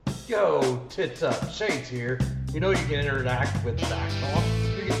Yo, tits up, Shades here. You know you can interact with Back Talk.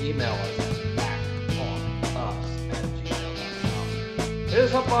 You can email us at backtalkus@gmail.com. Hit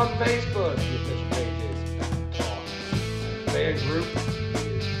us up on Facebook. The official page is Back Talk. Fan group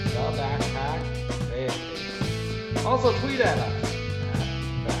is The Backpack Fan Page. Also tweet at us at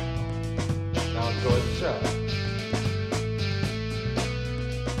Back Talk. Now enjoy the show.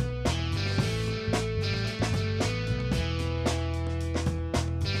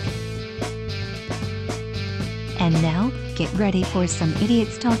 And now, get ready for some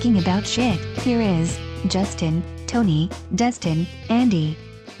idiots talking about shit. Here is Justin, Tony, Destin, Andy.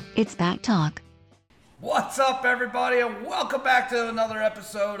 It's Back Talk. What's up, everybody, and welcome back to another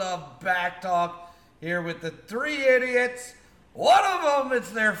episode of Back Talk. Here with the three idiots. One of them,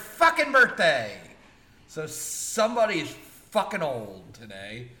 it's their fucking birthday. So somebody's fucking old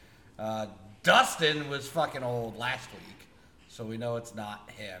today. Dustin was fucking old last week, so we know it's not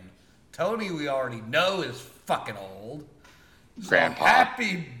him. Tony, we already know, is fucking old. So Grandpa.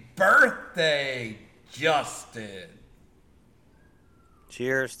 happy birthday, Justin.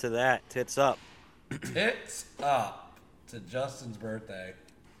 Cheers to that. Tits up. Tits up to Justin's birthday.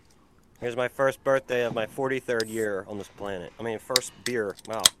 Here's my first birthday of my 43rd year on this planet. I mean, first beer.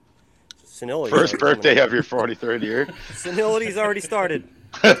 Wow. Senility. First birthday of your 43rd year. Senility's already started.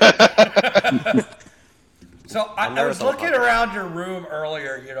 So I was looking around your room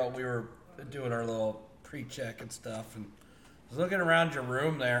earlier. You know, we were doing our little pre-check and stuff, and I was looking around your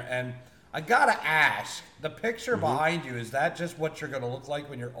room there, and I gotta ask: the picture behind you, is that just what you're gonna look like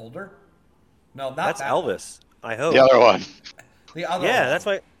when you're older? No, not That's that Elvis. I hope. The other one. The other Yeah,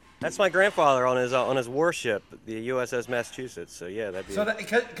 one. that's my grandfather on his warship, the USS Massachusetts. So yeah, that'd be. So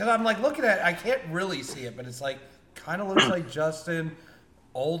because I'm like looking at it, I can't really see it, but it's like kind of looks like Justin,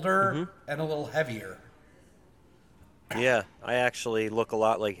 older and a little heavier. Yeah, I actually look a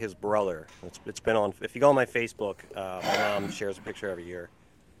lot like his brother. It's been on. If you go on my Facebook, my mom shares a picture every year.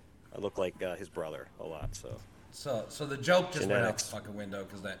 I look like his brother a lot. So the joke just went out Genetics. the fucking window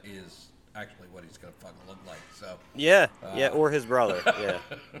because that is actually what he's gonna fucking look like. So Yeah, or his brother. Yeah.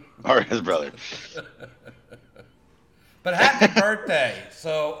 Or his brother. But happy birthday!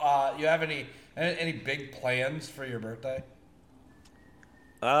 So you have any big plans for your birthday?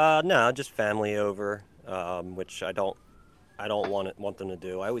 No, just family over, which I don't want them to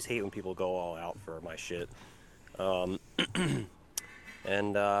do. I always hate when people go all out for my shit.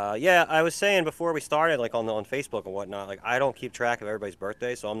 And yeah, I was saying before we started, like on Facebook and whatnot, like I don't keep track of everybody's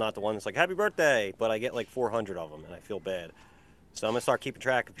birthday, so I'm not the one that's like happy birthday, but I get like 400 of them, and I feel bad. So I'm gonna start keeping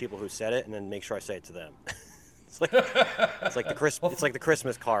track of people who said it, and then make sure I say it to them. It's like the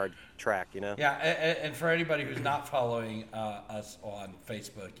Christmas card track, you know? Yeah, and for anybody who's not following us on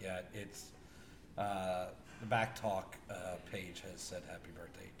Facebook yet, it's the Back Talk page has said happy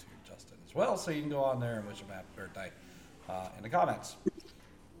birthday to Justin as well, so you can go on there and wish him happy birthday in the comments.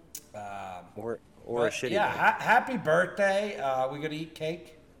 Or a shitty. Yeah, one. happy birthday. We gonna eat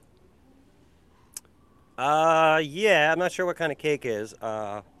cake? Yeah, I'm not sure what kind of cake is.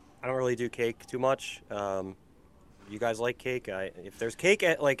 I don't really do cake too much. You guys like cake? If there's cake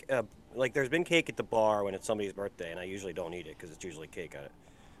at like there's been cake at the bar when it's somebody's birthday, and I usually don't eat it because it's usually cake.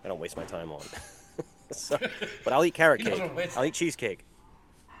 I don't waste my time on. So, but I'll eat carrot You cake. don't waste- I'll eat cheesecake.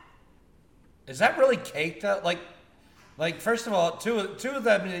 Is that really cake though? Like first of all, two of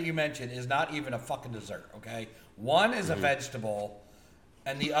them that you mentioned is not even a fucking dessert. Okay, one is a vegetable,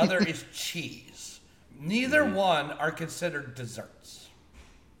 and the other is cheese. Neither one are considered desserts.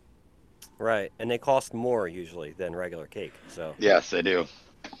 Right, and they cost more usually than regular cake. So Yes, they do.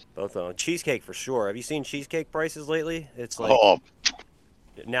 both of them. Cheesecake for sure. Have you seen cheesecake prices lately? It's like Oh,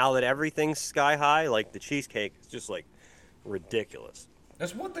 now that everything's sky high, like the cheesecake is just like ridiculous.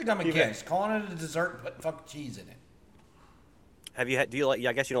 That's one thing I'm against. Calling it a dessert and putting fucking cheese in it. Have you had? Do you like? Yeah,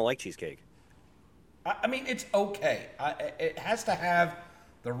 I guess you don't like cheesecake. I mean, it's okay. It has to have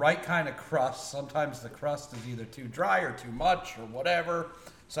the right kind of crust. Sometimes the crust is either too dry or too much or whatever.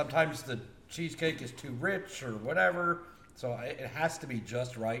 Sometimes the cheesecake is too rich or whatever. So it has to be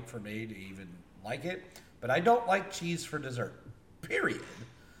just right for me to even like it. But I don't like cheese for dessert, period.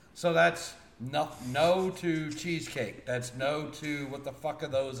 So that's no to cheesecake. That's no to what the fuck are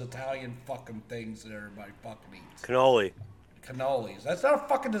those Italian fucking things that everybody fucking eats. Cannoli. Cannolis. That's not a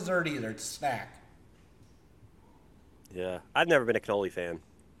fucking dessert either. It's a snack. Yeah, I've never been a cannoli fan,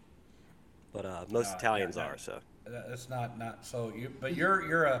 but most Italians are. So That's not so.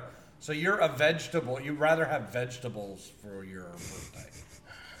 You're a vegetable. You rather have vegetables for your birthday.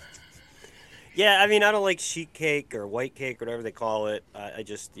 yeah, I mean, I don't like sheet cake or white cake, whatever they call it. I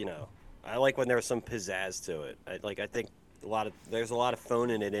just, I like when there's some pizzazz to it. I think there's a lot of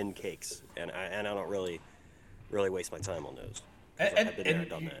phoning it in cakes, and I don't really waste my time on those. I've been there and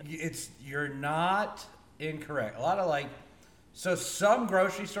done that. You're not incorrect. A lot of so some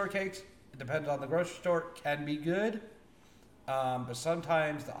grocery store cakes, it depends on the grocery store, can be good. But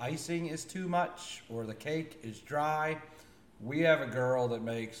sometimes the icing is too much or the cake is dry. We have a girl that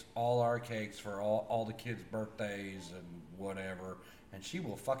makes all our cakes for all the kids' birthdays and whatever. And she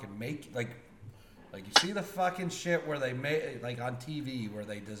will fucking make, like you see the fucking shit where they make, like on TV, where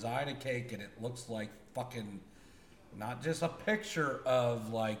they design a cake and it looks like fucking, not just a picture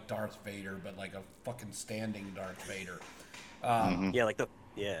of like Darth Vader, but like a fucking standing Darth Vader.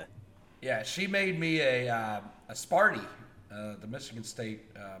 Yeah, she made me a Sparty, the Michigan State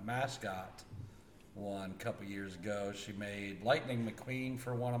mascot, one a couple years ago. She made Lightning McQueen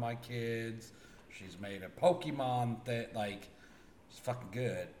for one of my kids. She's made a Pokemon that it's fucking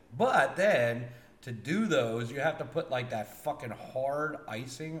good. But then to do those, you have to put like that fucking hard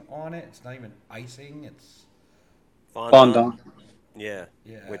icing on it. It's not even icing. It's fondant. Yeah.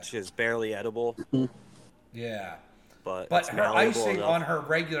 Which is barely edible. Yeah. But her icing on her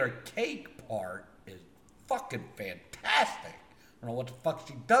regular cake part is fucking fantastic. I don't know what the fuck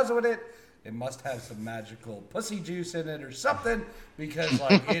she does with it. It must have some magical pussy juice in it or something, because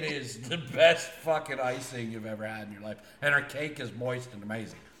it is the best fucking icing you've ever had in your life. And her cake is moist and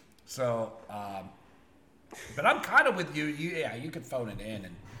amazing. So, but I'm kind of with you. You can phone it in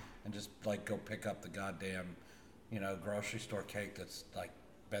and just go pick up the goddamn, grocery store cake that's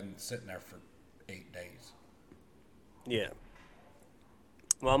been sitting there for 8 days. Yeah.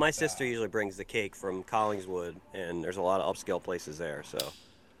 Well, my sister usually brings the cake from Collingswood, and there's a lot of upscale places there. So,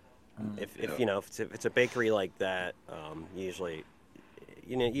 if it's a bakery like that, usually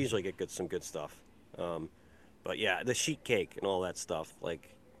get some good stuff. But yeah, the sheet cake and all that stuff,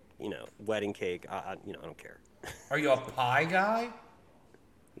 wedding cake, I don't care. Are you a pie guy?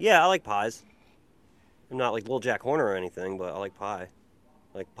 Yeah, I like pies. I'm not like Little Jack Horner or anything, but I like pie.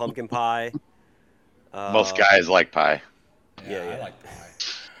 I like pumpkin pie. Most guys like pie. Yeah, I like pie.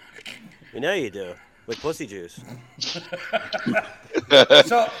 You know you do. With pussy juice.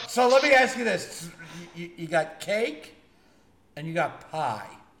 So let me ask you this. You got cake and you got pie.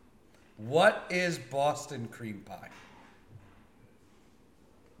 What is Boston cream pie?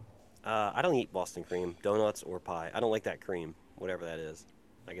 I don't eat Boston cream, donuts, or pie. I don't like that cream, whatever that is.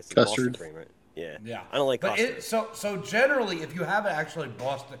 I guess it's custard. Boston cream, right? Yeah. Yeah. I don't like custard. So generally, if you have actually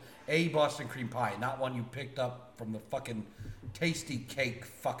Boston cream pie, not one you picked up from the fucking Tasty Cake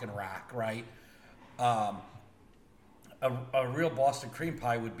fucking rack, right? A real Boston cream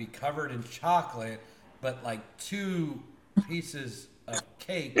pie would be covered in chocolate, but 2 pieces of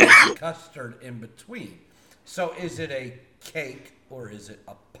cake with custard in between. So is it a cake or is it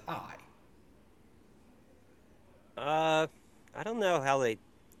a pie? I don't know how they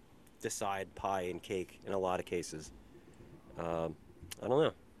decide pie and cake in a lot of cases. I don't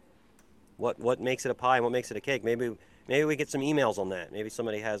know. What makes it a pie and what makes it a cake? Maybe we get some emails on that. Maybe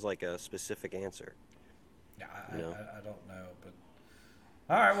somebody has a specific answer. Yeah, I don't know, but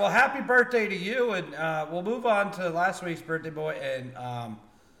all right. Well, happy birthday to you, and we'll move on to last week's birthday boy. And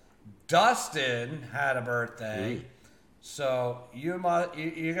Dustin had a birthday, so you're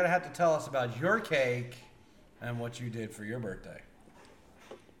gonna have to tell us about your cake and what you did for your birthday.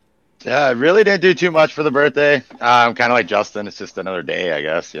 Yeah, I really didn't do too much for the birthday. I'm kind of like Justin. It's just another day, I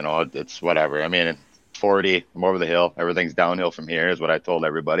guess. It's whatever. I mean, 40. I'm over the hill. Everything's downhill from here is what I told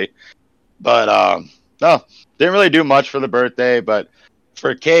everybody. But no, didn't really do much for the birthday. But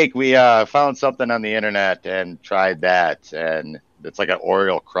for cake, we found something on the internet and tried that. And it's like an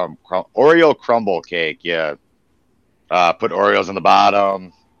Oreo crumble cake. Yeah. Put Oreos in the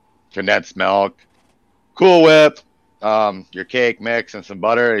bottom, condensed milk, Cool Whip, your cake mix and some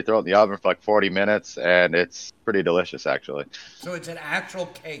butter. You throw it in the oven for 40 minutes, and it's pretty delicious, actually. So it's an actual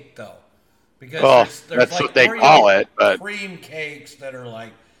cake, though, because there's that's what they call it. But cream cakes that are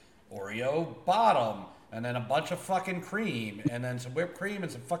Oreo bottom, and then a bunch of fucking cream, and then some whipped cream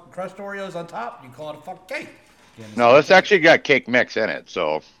and some fucking crushed Oreos on top. You call it a fucking cake. No, this actually got cake mix in it.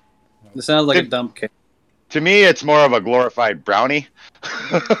 So this sounds like a dump cake. To me, it's more of a glorified brownie.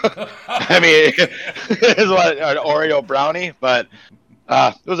 I mean, it's what an Oreo brownie, but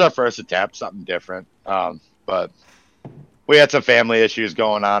it was our first attempt, something different. But we had some family issues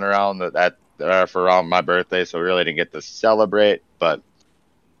going on around that for around my birthday, so we really didn't get to celebrate. But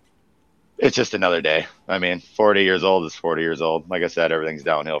it's just another day. I mean, 40 years old is 40 years old. Like I said, everything's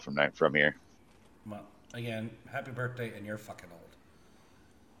downhill from here. Well, again, happy birthday, and you're fucking old.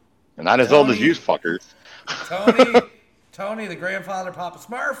 And not as old as you fuckers. Tony, the grandfather, Papa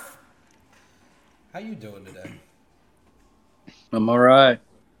Smurf. How you doing today? I'm all right.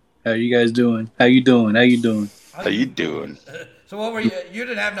 How you guys doing? How you doing? How you doing? How you doing? So what were you? You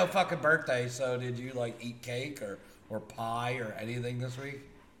didn't have no fucking birthday, so did you like eat cake or pie or anything this week?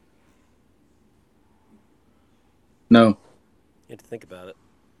 No. You had to think about it.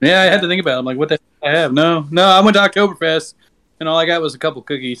 Yeah, I had to think about it. I'm like, what the heck I have? No. I went to Oktoberfest, and all I got was a couple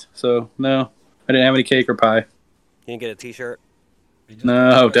cookies. So, no. I didn't have any cake or pie. You didn't get a T-shirt?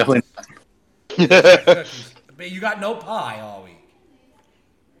 No, definitely not. Cookies. But you got no pie all week.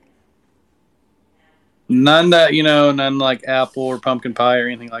 None that, none like apple or pumpkin pie or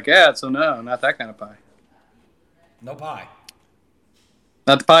anything like that. So, no, not that kind of pie. No pie.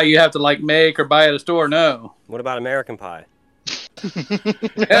 Not the pie you have to, like, make or buy at a store, no. What about American pie?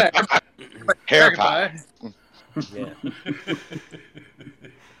 Yeah. Hair pie. Yeah.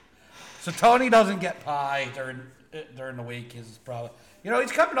 So Tony doesn't get pie during the week. His probably,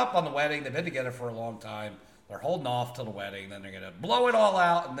 he's coming up on the wedding. They've been together for a long time. They're holding off till the wedding. Then they're gonna blow it all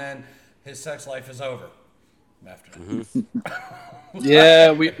out, and then his sex life is over. After that.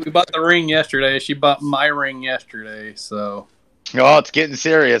 Yeah, we bought the ring yesterday. She bought my ring yesterday, so. Oh, it's getting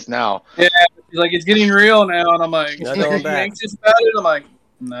serious now. Yeah, she's like, it's getting real now, and I'm like, No are going you back. anxious about it? I'm like,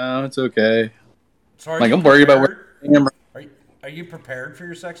 no, it's okay. So Like, I'm worried about where I am. Are you prepared for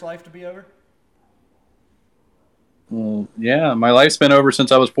your sex life to be over? Well, yeah, my life's been over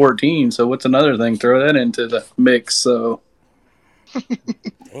since I was 14, so what's another thing? Throw that into the mix, so.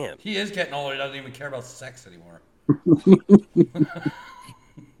 Damn. He is getting older. He doesn't even care about sex anymore.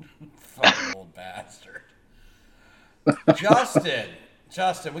 Fucking old bastard.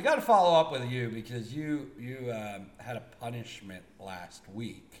 Justin, we got to follow up with you because you had a punishment last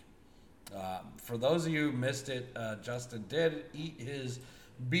week. For those of you who missed it, Justin did eat his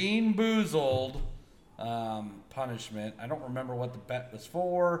Bean Boozled punishment. I don't remember what the bet was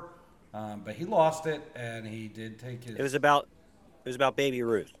for, but he lost it, and he did take his... It was about Baby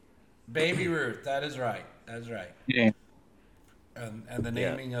Ruth. Baby Ruth, that is right. Yeah. And the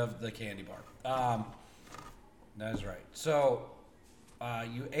naming of the candy bar. That is right. So,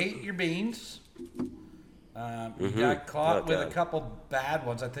 you ate your beans. You got caught with a couple bad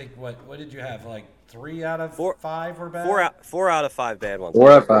ones. I think, what did you have? Like 3 out of 5 were bad? 4 out of 5 bad ones.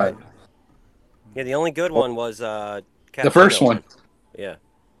 4 out of 5. Yeah, the only good one was The first one. Yeah.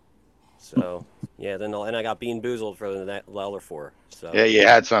 So, yeah, then I got Bean Boozled for the other 4. So. Yeah, you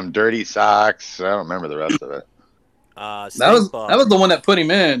had some dirty socks. I don't remember the rest of it. That was the one that put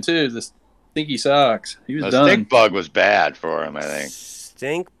him in too. The stinky socks. He was The done. stink bug was bad for him, I think.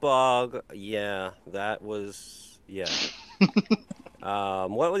 Stink bug, yeah, that was, yeah.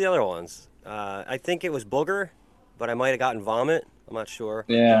 What were the other ones? I think it was booger, but I might have gotten vomit. I'm not sure.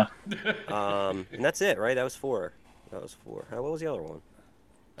 Yeah. And that's it, right? That was 4. What was the other one?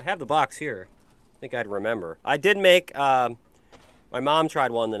 I have the box here. I think I'd remember. I did make, my mom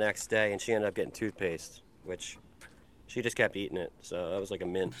tried one the next day, and she ended up getting toothpaste, which she just kept eating it. So that was like a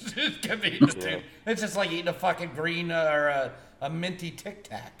mint. Just kept eating it, dude. It's just like eating a fucking green or a minty Tic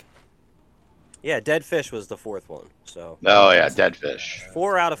Tac. Yeah, dead fish was the 4th one. So. Oh, yeah, dead fish.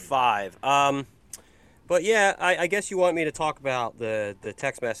 4 out of 5. But yeah, I guess you want me to talk about the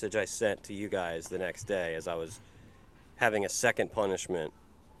text message I sent to you guys the next day as I was having a second punishment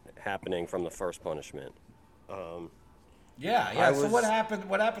happening from the first punishment. Yeah. So what happened?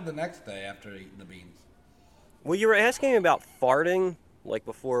 What happened the next day after eating the beans? Well, you were asking me about farting, like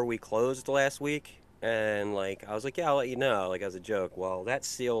before we closed last week, and like I was like, yeah, I'll let you know, like as a joke. Well, that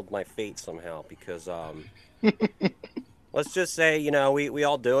sealed my fate somehow because let's just say, we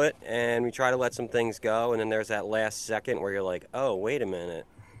all do it and we try to let some things go, and then there's that last second where you're like, oh, wait a minute,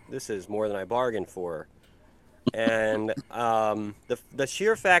 this is more than I bargained for. And the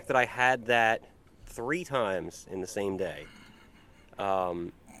sheer fact that I had that 3 times in the same day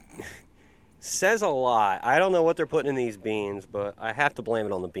says a lot. I don't know what they're putting in these beans, but I have to blame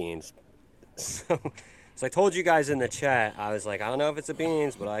it on the beans. So I told you guys in the chat, I was like, I don't know if it's the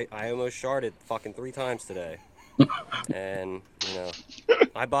beans, but I almost sharded fucking 3 times today. And,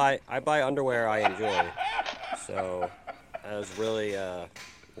 I buy underwear I enjoy. So I was really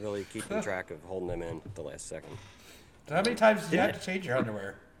keeping track of holding them in at the last second. So how many times did you have to change your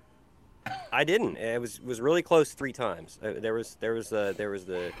underwear? I didn't. It was really close 3 times. There was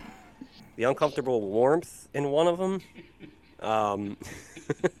the uncomfortable warmth in one of them,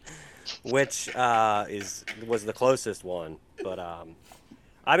 which was the closest one. But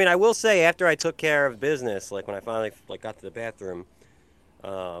I mean, I will say after I took care of business, like when I finally got to the bathroom,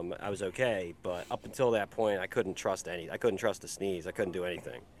 I was okay. But up until that point, I couldn't trust I couldn't trust a sneeze. I couldn't do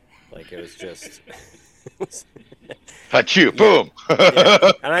anything. Like, it was just. Achoo, boom.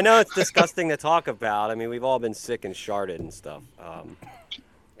 Yeah. And I know it's disgusting to talk about. I mean, we've all been sick and sharded and stuff.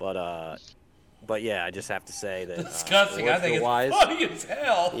 But yeah, I just have to say that. Disgusting. I think it's funny as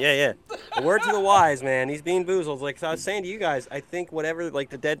hell. Yeah, yeah. The words of the wise, man. He's being boozled. Like I was saying to you guys, I think whatever,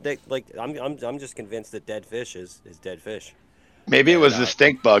 like I'm just convinced that dead fish is dead fish. Maybe it was the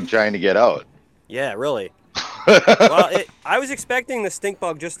stink bug trying to get out. Yeah, really. Well, I was expecting the stink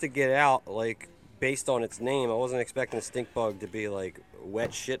bug just to get out, like, based on its name. I wasn't expecting the stink bug to be like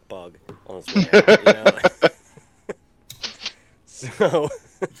wet shit bug on its way out, you know?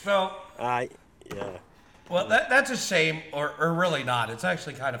 So, yeah. Well, that's a shame, or really not. It's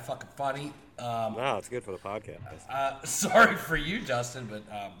actually kind of fucking funny. No, it's good for the podcast. Sorry for you, Justin, but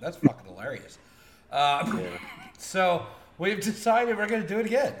that's fucking hilarious. Yeah. So we've decided we're going to do it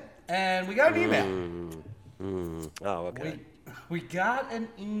again, and we got an email. Oh, okay. We got an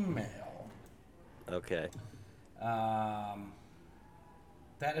email. Okay. That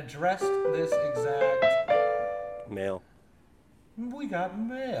addressed this exact Mail. We got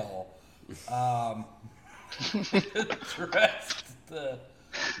mail. Addressed the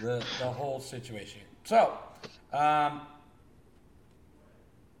whole situation. So, so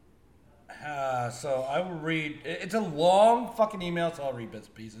I will read. It's a long fucking email, so I'll read bits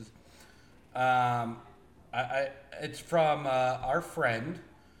and pieces. It's from our friend.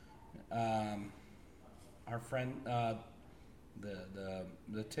 The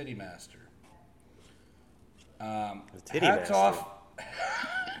Titty Master. The Titty hats Master. off.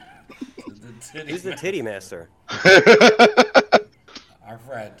 Who's the Titty Master? Our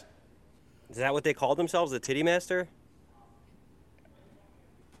friend. Is that what they called themselves, the Titty Master?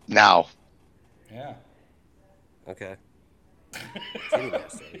 Now. Yeah. Okay. Titty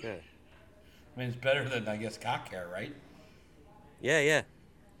Master, okay. I mean, it's better than, I guess, cock hair, right? Yeah, yeah.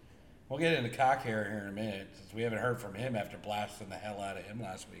 We'll get into cock hair here in a minute, since we haven't heard from him after blasting the hell out of him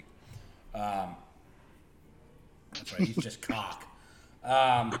last week. That's right, he's just cock.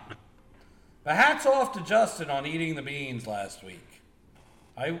 But hats off to Justin on eating the beans last week.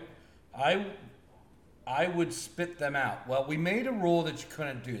 I would spit them out. Well, we made a rule that you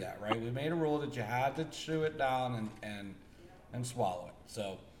couldn't do that, right? We made a rule that you had to chew it down and swallow it.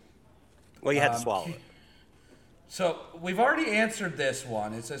 So, well, you had to swallow it. So we've already answered this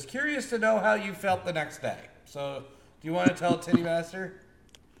one. It says, curious to know how you felt the next day. So do you want to tell Titty Master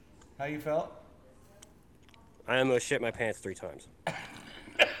how you felt? I almost shit my pants 3 times.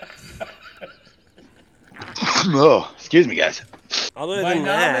 Oh, excuse me, guys. Other My than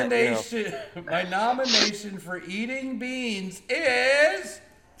that, nomination, my nomination for eating beans is,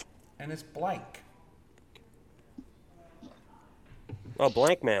 and it's blank. Oh,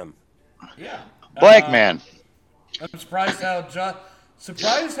 blank man. Yeah. Blank man. I'm surprised how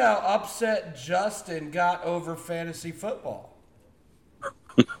upset Justin got over fantasy football.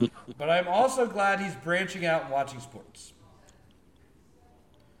 But I'm also glad he's branching out and watching sports.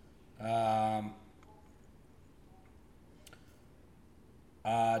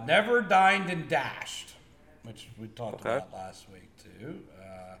 Never dined and dashed, which we talked about last week too.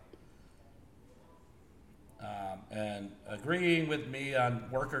 And agreeing with me on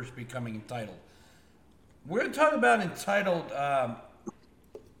workers becoming entitled. We're going to talk about entitled,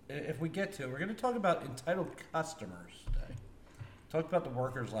 if we get to it, we're going to talk about entitled customers today. Talked about the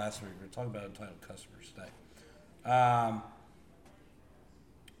workers last week. We're going to talk about entitled customers today.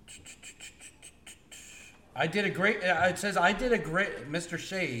 It says, Mr.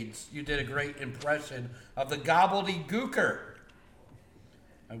 Shades, you did a great impression of the gobbledygooker.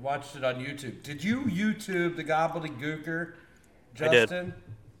 I watched it on YouTube. Did you YouTube the gobbledygooker, Justin?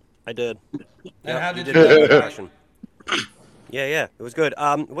 I did. And how did you do do it? Yeah, it was good.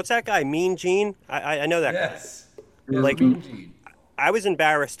 What's that guy, Mean Gene? I know that guy. Like, Mean Gene. I was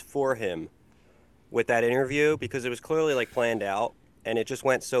embarrassed for him with that interview because it was clearly, like, planned out, and it just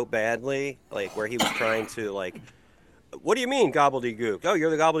went so badly, like, where he was trying to, like, what do you mean, gobbledygook? Oh,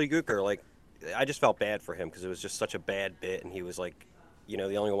 you're the gobbledygooker. Like, I just felt bad for him because it was just such a bad bit, and he was, like, you know,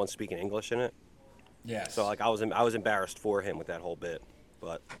 the only one speaking English in it. Yes. So, like, I was embarrassed for him with that whole bit.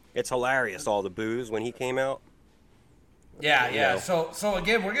 But it's hilarious, all the booze when he came out. Yeah. You know. So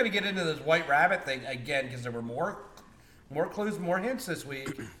again, we're going to get into this White Rabbit thing again because there were more clues, more hints this week.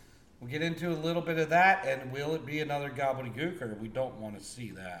 We'll get into a little bit of that, and will it be another gobbledygooker? We don't want to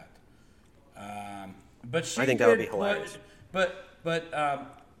see that. But she I think that would be hilarious. But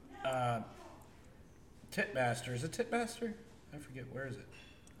Titmaster, is it Titmaster? I forget, where is it?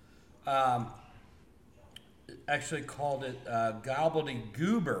 Actually called it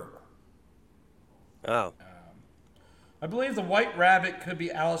gobbledygoober. Oh. I believe the White Rabbit could be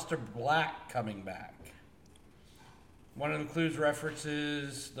Aleister Black coming back. One of the clues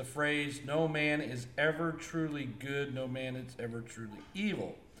references the phrase, "No man is ever truly good, no man is ever truly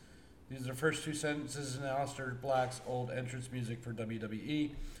evil." These are the first two sentences in Aleister Black's old entrance music for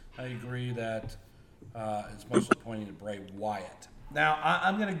WWE. I agree that it's mostly pointing to Bray Wyatt. Now,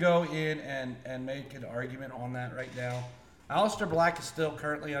 I'm going to go in and make an argument on that right now. Aleister Black is still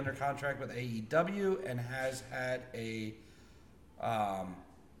currently under contract with AEW and has had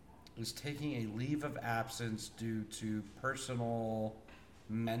is taking a leave of absence due to personal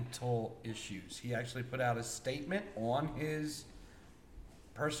mental issues. He actually put out a statement on his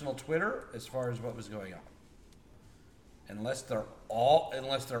personal Twitter as far as what was going on. Unless they're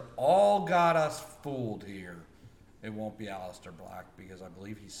all got us fooled here, it won't be Aleister Black, because I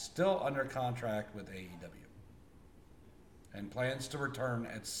believe he's still under contract with AEW and plans to return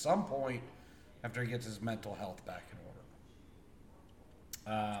at some point after he gets his mental health back in order.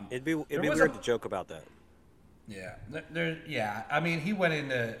 It'd be weird to joke about that. Yeah, I mean, he went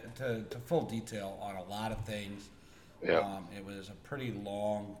into to full detail on a lot of things. Yeah. It was a pretty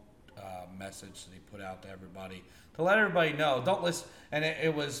long message that he put out to everybody to let everybody know. Don't listen. And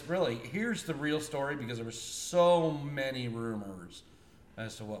it was really, here's the real story, because there were so many rumors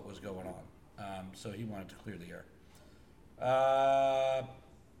as to what was going on. So he wanted to clear the air.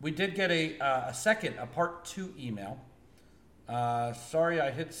 We did get a part 2 email. Sorry, I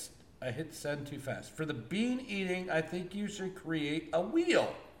hit send too fast. For the bean eating, I think you should create a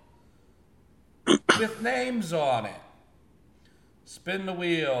wheel with names on it. Spin the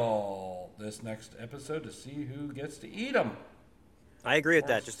wheel this next episode to see who gets to eat them. I agree with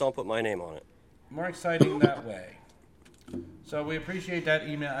that. Just don't put my name on it. More exciting that way. So we appreciate that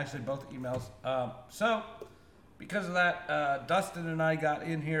email. Actually, both emails. So because of that, Dustin and I got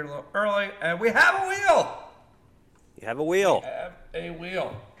in here a little early, and we have a wheel. You have a wheel. We have a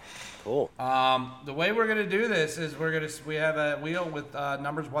wheel. Cool. The way we're gonna do this is we have a wheel with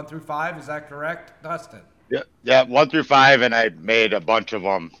numbers 1 through 5. Is that correct, Dustin? Yeah, 1 through 5, and I made a bunch of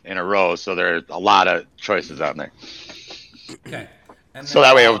them in a row, so there's a lot of choices on there. Okay. And So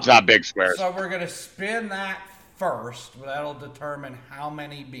that way it's not big squares. So we're gonna spin that first. That'll determine how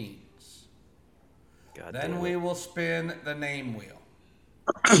many beans. Then we will spin the name wheel.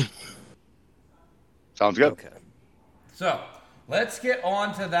 Sounds good. Okay. So let's get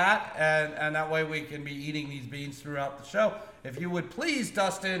on to that, and that way we can be eating these beans throughout the show. If you would please,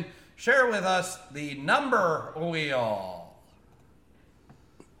 Dustin, share with us the number wheel.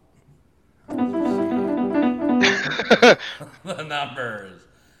 The numbers.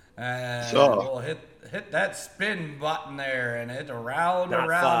 And we'll hit that spin button there and hit around. Not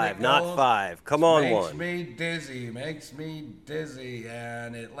 5, not 5. Come on, one. Makes me dizzy.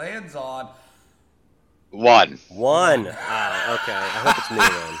 And it lands on 1. 1. Okay. I hope it's me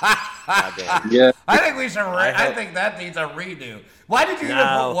then. Goddamn. Yeah. I think we should. I think that needs a redo. Why did you even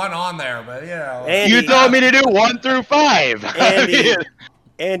put 1 on there? But Andy, you told me to do 1 through 5.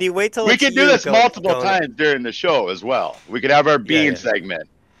 Andy, wait till we could do this multiple times during the show as well. We could have our bean segment.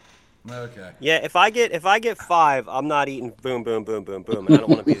 Okay. Yeah, if I get 5, I'm not eating boom, boom, boom, boom, boom. And I don't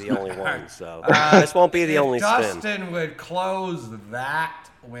want to be the only one. So this won't be the only Dustin spin. Dustin would close that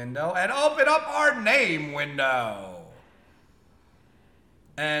window and open up our name window.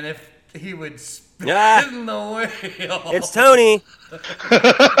 And if he would spin the wheel. It's Tony.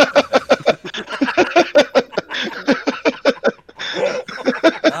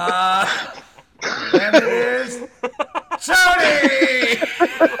 And it is Tony!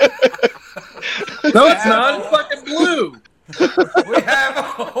 No, it's not. It's fucking blue. We have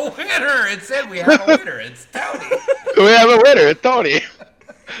a winner. It said we have a winner. It's Tony. We have a winner. It's Tony.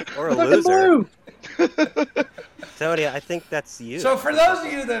 Or a loser. Tony, I think that's you. So for those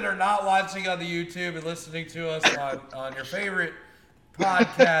of you that are not watching on the YouTube and listening to us on your favorite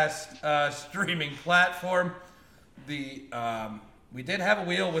podcast streaming platform, we did have a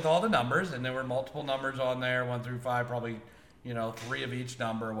wheel with all the numbers, and there were multiple numbers on there, 1 through 5, probably 3 of each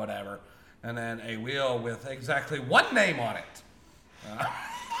number or whatever, and then a wheel with exactly 1 name on it.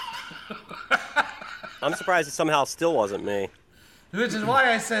 I'm surprised it somehow still wasn't me. Which is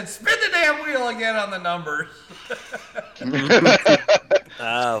why I said, spin the damn wheel again on the numbers.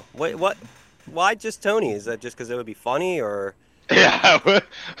 Wait, what? Why just Tony? Is that just because it would be funny, or? Yeah, it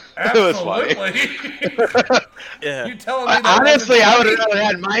was funny. Yeah. You telling me that honestly, I would have rather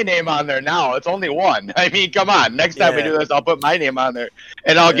had my name on there now. It's only 1. I mean, come on. Next time we do this, I'll put my name on there,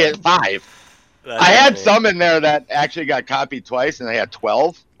 and I'll get 5. I had some in there that actually got copied twice, and I had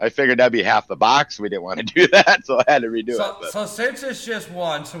 12. I figured that'd be half the box. We didn't want to do that, so I had to redo it. So since it's just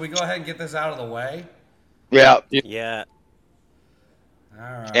 1, so we go ahead and get this out of the way. Yeah. Yeah. All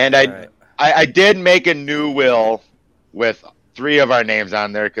right. And All right. I did make a new will with 3 of our names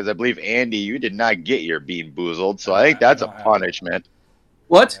on there because I believe, Andy, you did not get your bean boozled. So I think that's a don't have it. punishment.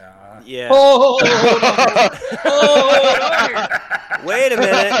 What? Yeah. Yeah. Oh, Wait a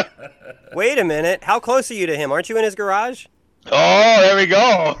minute. Wait a minute. How close are you to him? Aren't you in his garage? Oh, there we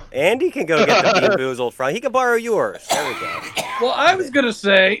go. Andy can go get the bean boozled from. He can borrow yours. There we go. well, I was gonna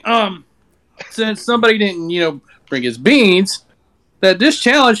say, since somebody didn't, bring his beans, that this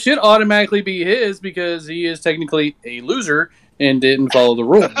challenge should automatically be his because he is technically a loser and didn't follow the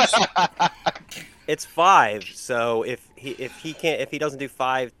rules. It's 5. So if he doesn't do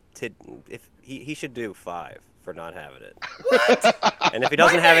 5 if he should do 5 for not having it. What? And if he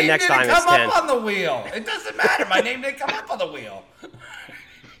doesn't have it next time, it's 10. My name didn't come up on the wheel. It doesn't matter. My name didn't come up on the wheel.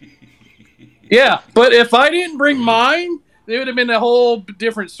 Yeah, but if I didn't bring mine, it would have been a whole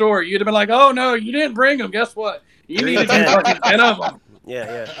different story. You'd have been like, "Oh no, you didn't bring them. Guess what? You need to do fucking 10 of them."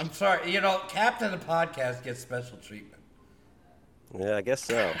 Yeah. I'm sorry. Captain of the podcast gets special treatment. Yeah, I guess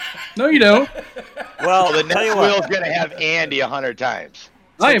so. No, you don't. Well, The tell you next what. wheel's going to have Andy 100 times.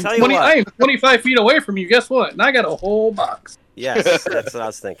 I am tell you what. 25 feet away from you. Guess what? And I got a whole box. Yes, that's what I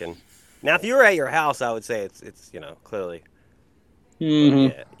was thinking. Now, if you were at your house, I would say it's clearly.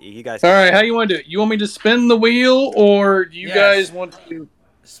 Mm-hmm. Yeah, you guys. All right, how you want to do it? You want me to spin the wheel, or do you Yes. guys want to?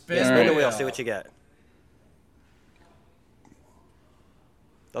 Spin the wheel. See what you get.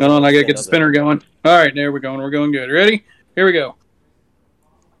 Hold on, I gotta get the spinner going. All right, there we're going. We're going good. Ready? Here we go.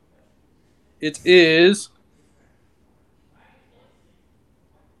 It is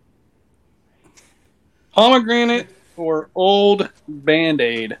pomegranate or old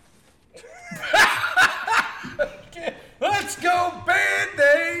Band-Aid. Let's go,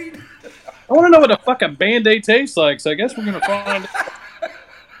 Band-Aid! I want to know what a fucking Band-Aid tastes like, so I guess we're gonna find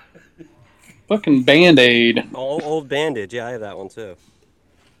fucking Band-Aid. Old bandage. Yeah, I have that one too.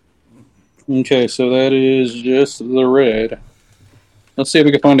 Okay, so that is just the red. Let's see if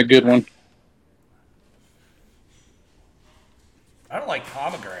we can find a good one. I don't like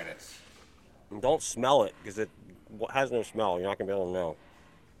pomegranates. Don't smell it because it has no smell. You're not gonna be able to know.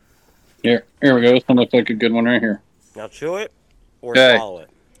 Here we go. This one looks like a good one right here. Now chew it or Okay. swallow it.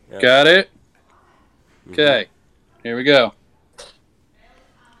 Yeah. Got it? Okay, here we go.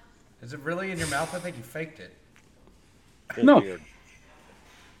 Is it really in your mouth? I think you faked it. It's No. weird.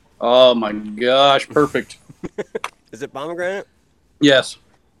 Oh my gosh, perfect. Is it pomegranate? Yes.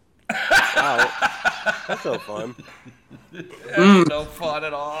 Oh, that's no fun. That's no fun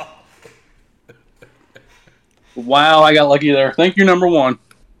at all. Wow, I got lucky there. Thank you, number one.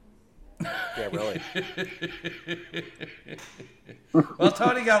 Yeah, really. Well,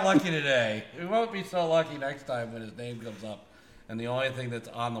 Tony got lucky today. He won't be so lucky next time when his name comes up, and the only thing that's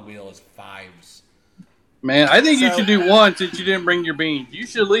on the wheel is 5s. Man, I think you So- should do one since you didn't bring your beans. You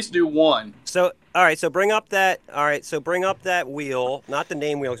should at least do one. So, all right. So bring up that. All right. So bring up that wheel, not the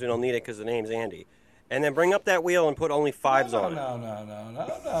name wheel because we don't need it because the name's Andy. And then bring up that wheel and put only 5s on it. No.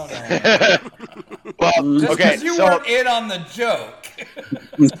 Well, Just okay, because you so, weren't in on the joke.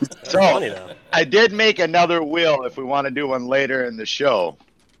 Funny though. I did make another wheel if we want to do one later in the show.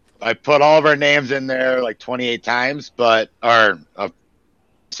 I put all of our names in there like 28 times, or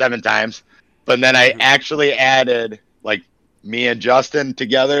 7 times. But then I actually added like me and Justin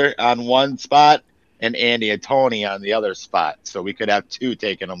together on one spot and Andy and Tony on the other spot. So we could have 2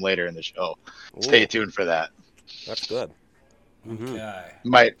 taking them later in the show. Stay tuned for that. That's good. Okay.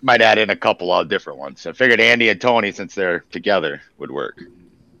 Might add in a couple of different ones. I figured Andy and Tony, since they're together, would work.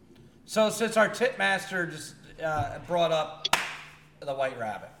 So since our tip master just brought up the White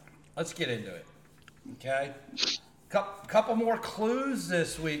Rabbit, let's get into it. Okay. Couple more clues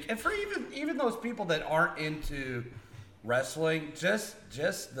this week, and for even those people that aren't into wrestling, just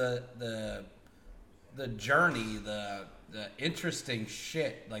the journey, the interesting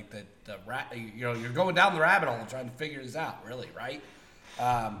shit, like you're going down the rabbit hole trying to figure this out, really, right?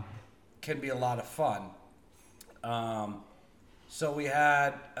 Can be a lot of fun. So we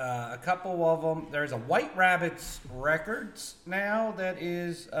had a couple of them. There's a White Rabbits Records now that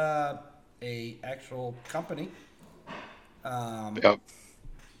is a actual company. Yep.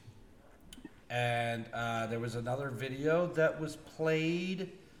 And there was another video that was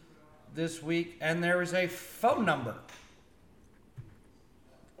played this week, and there was a phone number.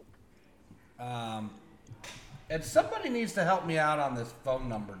 And somebody needs to help me out on this phone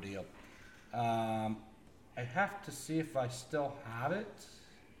number deal. I have to see if I still have it.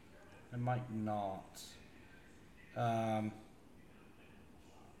 I might not.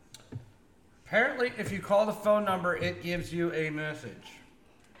 Apparently, if you call the phone number, it gives you a message.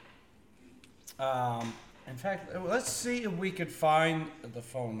 In fact, let's see if we could find the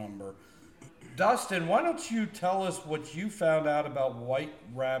phone number. Dustin, why don't you tell us what you found out about White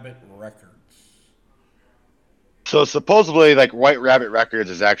Rabbit Records? So supposedly, like White Rabbit Records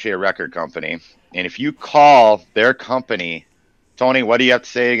is actually a record company, and if you call their company, Tony, what do you have to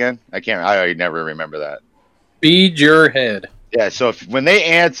say again? I never remember that. Feed your head. Yeah. So when they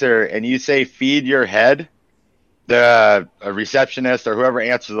answer and you say "feed your head," a receptionist or whoever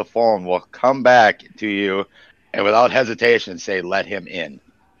answers the phone will come back to you and without hesitation say, "Let him in."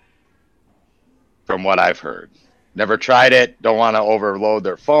 From what I've heard, never tried it. Don't want to overload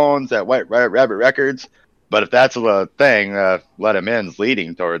their phones at White Rabbit Records. But if that's the thing, let him in's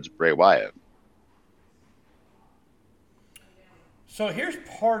leading towards Bray Wyatt. So here's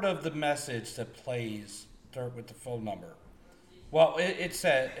part of the message that plays with the phone number. Well, it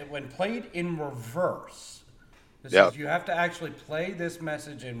said when played in reverse. This Yep. is, you have to actually play this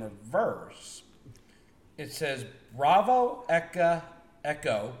message in reverse. It says Bravo,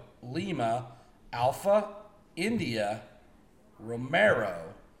 Echo, Lima, Alpha, India,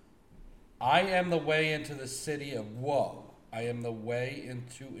 Romero. I am the way into the city of woe. I am the way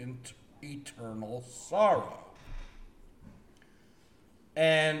into eternal sorrow.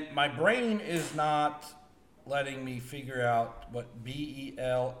 And my brain is not letting me figure out what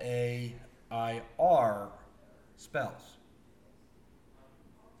Belair spells.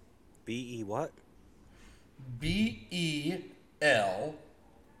 B-E what? Belair.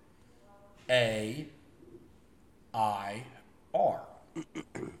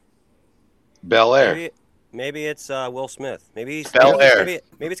 Bel Air. Maybe it's Will Smith. Maybe Bel Air.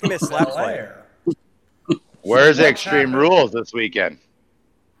 Maybe it's gonna be a slap Bel fight. Air. Where's What's Extreme happening? Rules this weekend?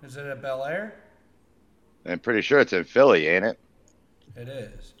 Is it at Bel Air? I'm pretty sure it's in Philly, ain't it? It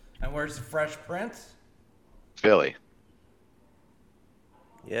is. And where's the Fresh Prince? Philly.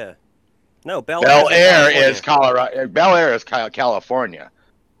 Yeah. No, Bel Bel Air California. is Colorado. Bel Air is California,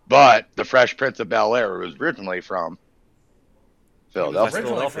 but the Fresh Prince of Bel Air was originally from Philadelphia,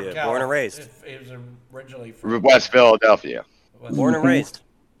 Originally Philadelphia, from born and raised. It was originally from West Philadelphia. Born and raised.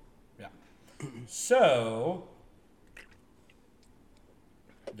 Yeah. So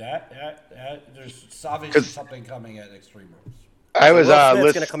that there's obviously something coming at Extreme Rules. I was Will Smith's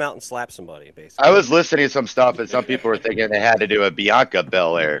listening. gonna come out and slap somebody, basically. I was listening to some stuff, and some people were thinking it had to do with Bianca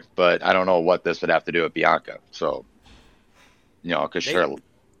Belair, but I don't know what this would have to do with Bianca. So, because sure,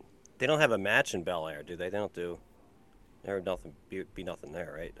 They don't have a match in Bel Air, do they? They don't do. There would nothing be nothing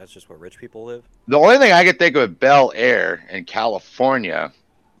there, right? That's just where rich people live. the only thing I could think of Bel Air in California.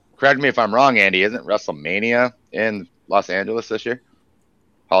 Correct me if I'm wrong, Andy. Isn't WrestleMania in Los Angeles this year?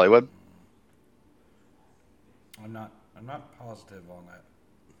 Hollywood. I'm not positive on that.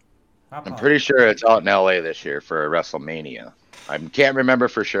 I'm pretty sure it's out in LA this year for WrestleMania. I can't remember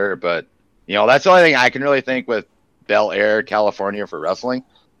for sure, but that's the only thing I can really think with Bel Air, California for wrestling.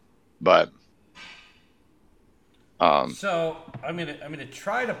 But So I'm gonna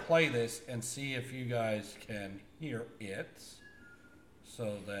try to play this and see if you guys can hear it,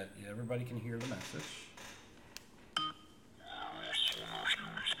 so that everybody can hear the message.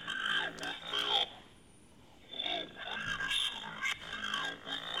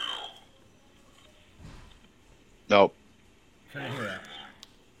 nope, Can you hear that?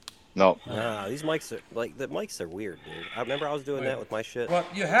 nope. Nah, these mics are the mics are weird, dude. I remember I was doing that with my shit. Well,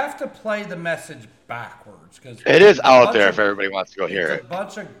 you have to play the message backwards because It is out there if everybody wants to go hear it's it. a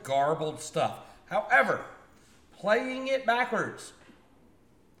bunch of garbled stuff. However, playing it backwards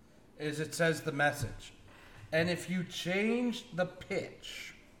is it says the message, and if you change the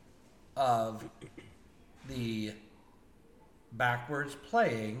pitch of the backwards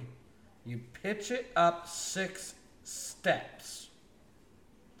playing, you pitch it up 6 steps.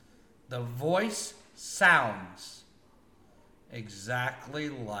 The voice sounds exactly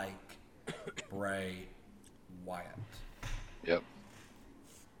like Bray Wyatt. Yep.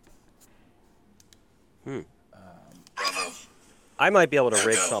 Bravo. I might be able to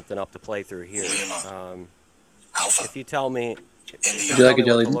rig Echo. something up to play through here. Lima. Alpha. If you tell me, India. Would you like tell a me what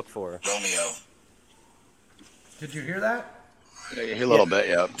jelly to bean? look for. Romeo. Did you hear that? A little bit,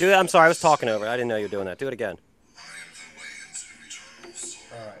 yeah. Dude, I'm sorry, I was talking over it. I didn't know you were doing that. Do it again.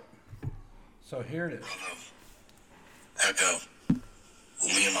 All right. So here it is. Echo.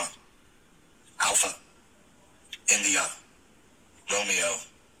 Lima. Alpha. India. Romeo.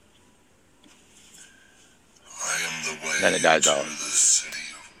 I am the way Then it dies to out. the city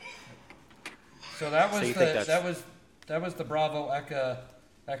of So that was So you think the that's- that was the Bravo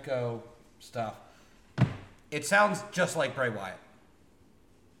Echo stuff. It sounds just like Bray Wyatt.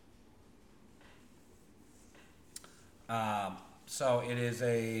 So it is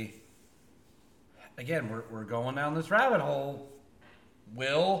a again, we're going down this rabbit hole.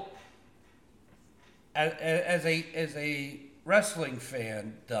 Will, as a wrestling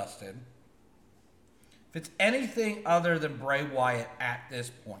fan, Dustin, if it's anything other than Bray Wyatt at this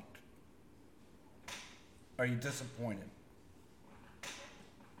point, are you disappointed?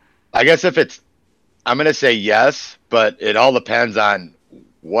 I guess I'm going to say yes, but it all depends on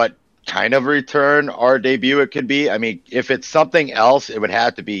what kind of return or debut it could be. I mean, if it's something else, it would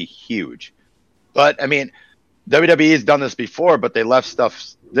have to be huge. But, I mean, WWE has done this before, but they left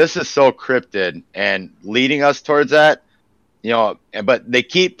stuff. This is so cryptid and leading us towards that, but they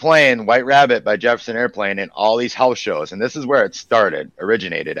keep playing White Rabbit by Jefferson Airplane in all these house shows. And this is where it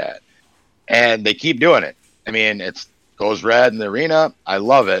originated at. And they keep doing it. I mean, it goes red in the arena. I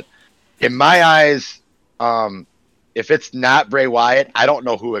love it. In my eyes, if it's not Bray Wyatt, I don't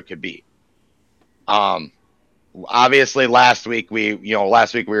know who it could be. Obviously, last week we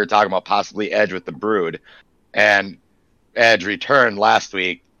were talking about possibly Edge with the Brood, and Edge returned last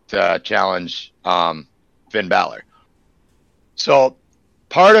week to challenge Finn Balor. So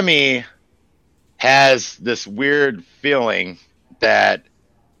part of me has this weird feeling that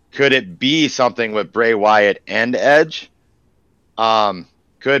could it be something with Bray Wyatt and Edge?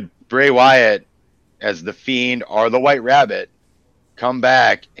 Could Bray Wyatt as the Fiend or the White Rabbit come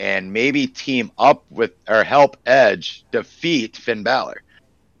back and maybe team up with or help Edge defeat Finn Balor?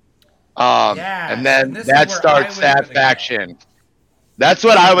 And then that starts that faction. That's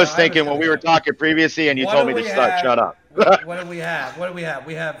what I was thinking when we were talking previously, and you told me to shut up. What do we have?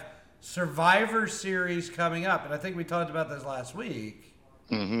 We have Survivor Series coming up, and I think we talked about this last week.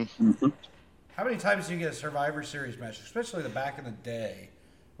 Mm-hmm. How many times do you get a Survivor Series match, especially the back in the day,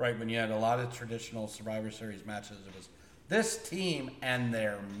 right, when you had a lot of traditional Survivor Series matches? It was this team and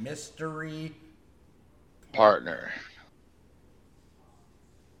their mystery partner.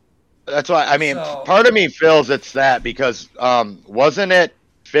 That's why, I mean, part of me feels it's that because wasn't it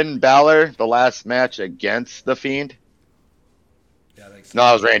Finn Balor the last match against the Fiend? Yeah, I think so. No,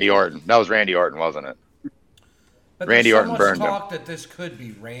 that was Randy Orton. That was Randy Orton, wasn't it? But Randy Orton burned him. There's so much talk that this could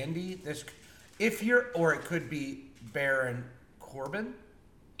be Randy. Or it could be Baron Corbin.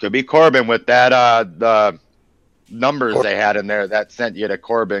 Could be Corbin with that the numbers they had in there that sent you to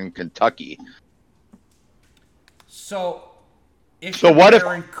Corbin, Kentucky. So if you're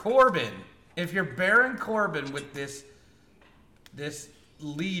Baron Corbin with this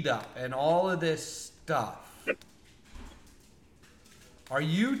lead up and all of this stuff, are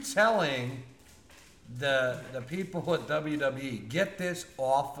you telling the people at WWE, get this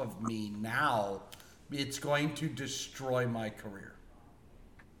off of me now? It's going to destroy my career.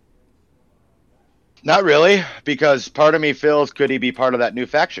 Not really, because part of me feels, could he be part of that new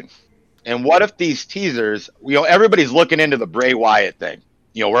faction? And what if these teasers, everybody's looking into the Bray Wyatt thing.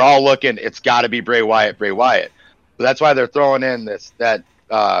 We're all looking, it's got to be Bray Wyatt. So that's why they're throwing in that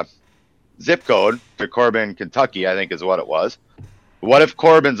zip code to Corbin, Kentucky, I think is what it was. What if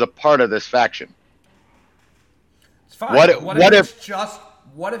Corbin's a part of this faction? It's fine. What if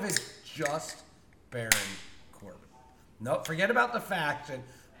it's just Baron Corbin? No, forget about the faction.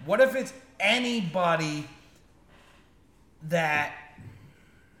 What if it's anybody that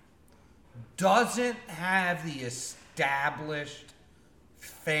doesn't have the established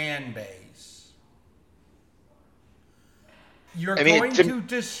fan base? You're going to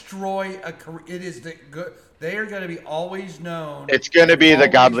destroy a career. It is they are going to be always known. It's going to be the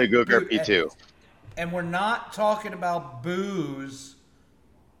gobbledygooker P2. And we're not talking about boos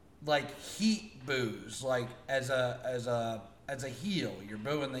like heat boos, like as a heel. You're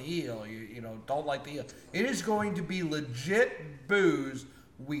booing the heel. You don't like the heel. It is going to be legit boos.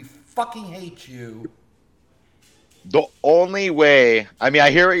 We fucking hate you. The only way, I mean, I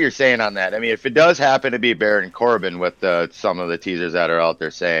hear what you're saying on that. I mean, if it does happen to be Baron Corbin with some of the teasers that are out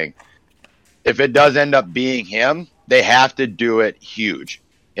there saying, if it does end up being him, they have to do it huge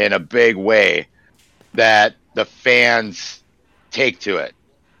in a big way that the fans take to it.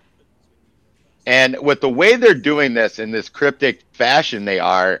 And with the way they're doing this in this cryptic fashion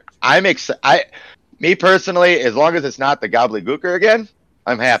I'm excited. Me personally, as long as it's not the gobbledygooker again,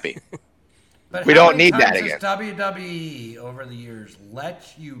 I'm happy. But we don't need that again. WWE over the years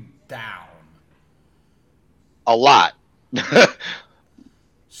let you down? A lot.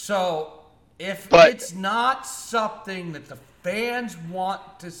 So it's not something that the fans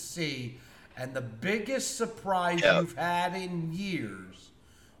want to see, and the biggest surprise you've had in years,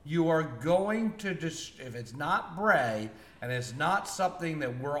 you are going to if it's not Bray and it's not something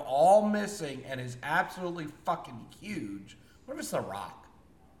that we're all missing and is absolutely fucking huge, what if it's The Rock?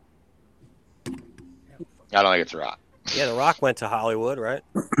 I don't think it's Rock. Yeah, The Rock went to Hollywood, right?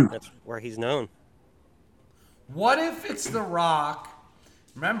 That's where he's known. What if it's The Rock?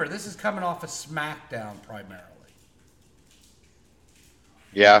 Remember, this is coming off of SmackDown primarily.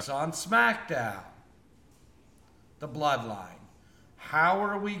 Yeah. It's on SmackDown. The Bloodline. How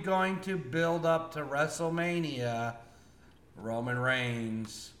are we going to build up to WrestleMania? Roman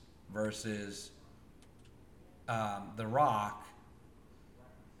Reigns versus The Rock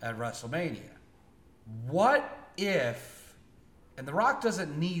at WrestleMania. What if, and The Rock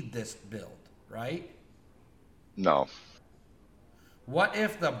doesn't need this build, right? No. What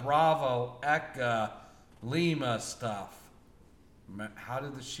if the Bravo, Eka, Lima stuff? How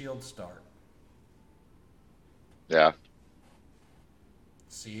did the Shield start? Yeah.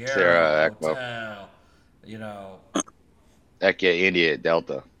 Sierra, Ekmo. Hotel, you know. Eka, India,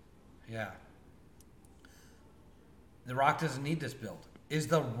 Delta. Yeah. The Rock doesn't need this build. Is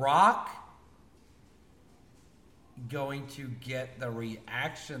The Rock going to get the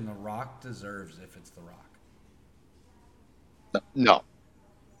reaction The Rock deserves if it's The Rock? No.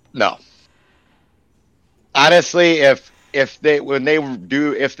 Honestly, if they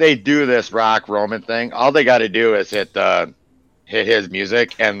do this Rock Roman thing, all they got to do is hit his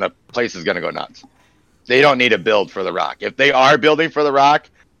music, and the place is gonna go nuts. They don't need a build for The Rock. If they are building for The Rock,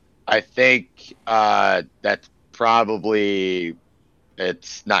 I think that's probably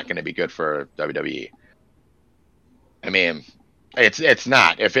it's not going to be good for WWE. I mean, it's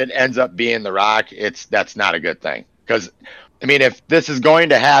not. If it ends up being The Rock, that's not a good thing. Because, I mean, if this is going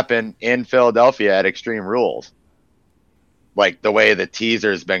to happen in Philadelphia at Extreme Rules, like the way the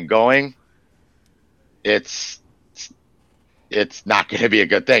teaser's been going, it's not going to be a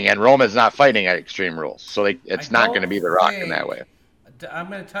good thing. And Roman's not fighting at Extreme Rules, so it's not going to be The Rock in that way. I'm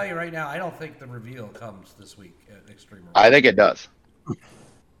going to tell you right now, I don't think the reveal comes this week at Extreme Rules. I think it does.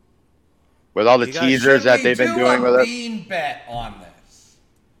 With all the teasers that they've been doing with it. Bean bet on this.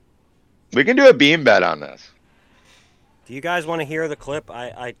 We can do a beam bet on this. Do you guys want to hear the clip?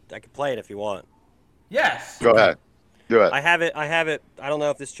 I could play it if you want. Yes. Go ahead. Do it. I have it. I don't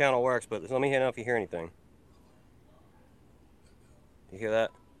know if this channel works, but let me know if you hear anything. You hear that?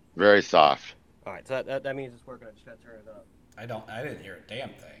 Very soft. All right, so that means it's working. I just got to turn it up. I didn't hear a damn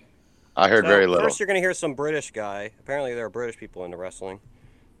thing. I heard very little. First, you're going to hear some British guy. Apparently, there are British people into wrestling.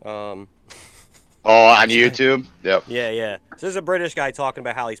 Oh, on YouTube? Yep. Yeah. So there's a British guy talking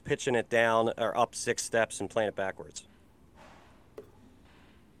about how he's pitching it down or up 6 steps and playing it backwards.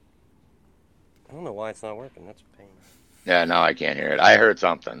 I don't know why it's not working. That's a pain. Yeah, now I can't hear it. I heard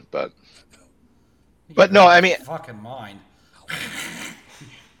something, but no, I mean, fucking mind.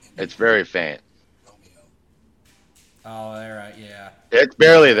 It's very faint. Oh, there, right, yeah. It's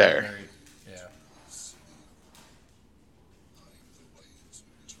barely there. Yeah.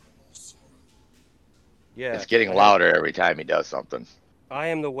 Yeah. It's getting louder every time he does something. I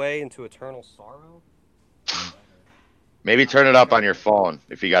am the way into eternal sorrow. Maybe turn it up on your phone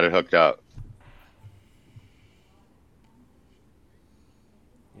if you got it hooked up.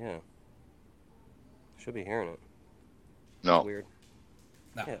 Yeah. Should be hearing it. No. That's weird.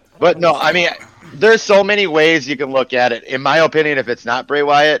 No. Yeah, But no, I mean, there's so many ways you can look at it. In my opinion, if it's not Bray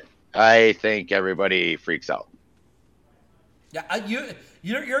Wyatt, I think everybody freaks out. Yeah,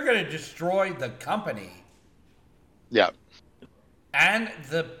 you're going to destroy the company. Yeah. And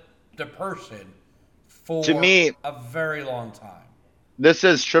the person for To me, a very long time. This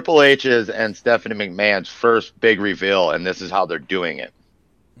is Triple H's and Stephanie McMahon's first big reveal, and this is how they're doing it.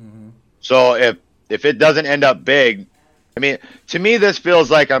 Mm-hmm. So if it doesn't end up big, I mean, to me, this feels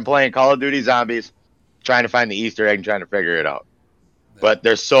like I'm playing Call of Duty Zombies, trying to find the Easter egg and trying to figure it out. But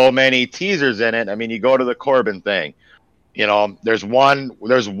there's so many teasers in it. I mean, you go to the Corbin thing. You know, there's one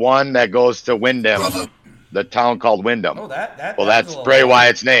that goes to Wyndham, the town called Wyndham. Oh, that's Bray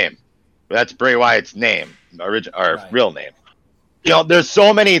Wyatt's name. That's Bray Wyatt's name, real name. You know, there's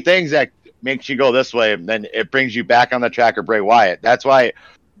so many things that makes you go this way, and then it brings you back on the track of Bray Wyatt. That's why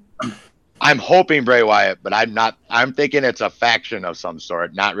I'm hoping Bray Wyatt, but I'm not. I'm thinking it's a faction of some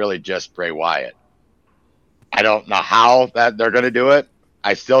sort, not really just Bray Wyatt. I don't know how that they're going to do it.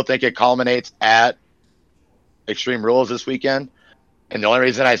 I still think it culminates at Extreme Rules this weekend. And the only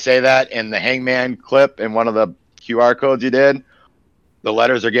reason I say that, in the Hangman clip in one of the QR codes you did, the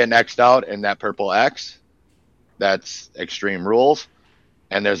letters are getting X'd out in that purple X. That's Extreme Rules.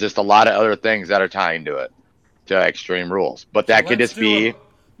 And there's just a lot of other things that are tying to it, to Extreme Rules. But that could just be,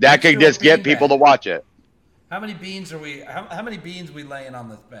 that could just get people to watch it. How many beans are we, how many beans we laying on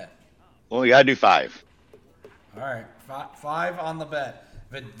this bet? Well, we got to do 5. All right, 5 on the bet.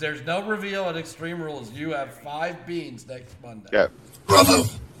 If there's no reveal at Extreme Rules, you have 5 beans next Monday. Yeah. Bravo,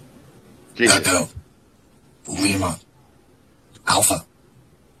 Jesus. Echo, Lima, Alpha,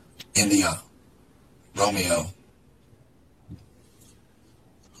 India, Romeo,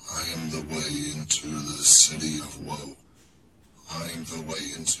 am the way into the city of woe. I am the way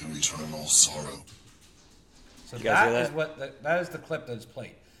into eternal sorrow. So You guys hear that is that? what that is the clip that is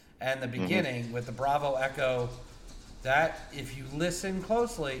played, and the beginning with the Bravo Echo. That if you listen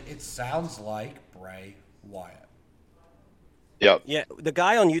closely, it sounds like Bray Wyatt. Yep. Yeah, the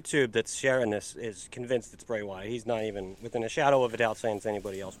guy on YouTube that's sharing this is convinced it's Bray Wyatt. He's not even within a shadow of a doubt saying it's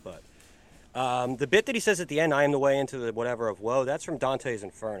anybody else. But the bit that he says at the end, "I am the way into the whatever of woe," that's from Dante's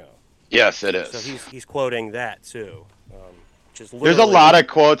Inferno. Yes, it is. So he's quoting that too. Which is There's a literally- lot of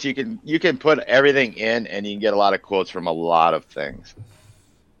quotes. You can put everything in, and you can get a lot of quotes from a lot of things.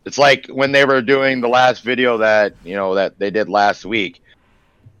 It's like when they were doing the last video that they did last week.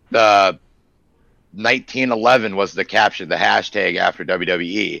 The 1911 was the caption, the hashtag after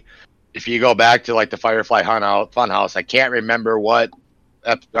WWE. If you go back to like the Firefly Funhouse, I can't remember what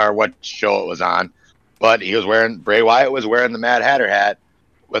show it was on, but Bray Wyatt was wearing the Mad Hatter hat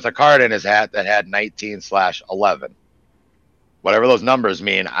with a card in his hat that had 19/11. Whatever those numbers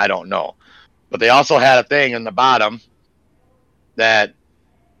mean, I don't know. But they also had a thing in the bottom that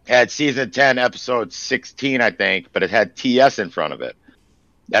had season 10, episode 16, I think, but it had TS in front of it.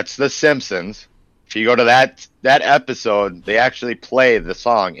 That's The Simpsons. If you go to that episode, they actually play the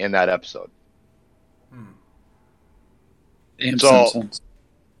song in that episode. Damn So- Simpsons.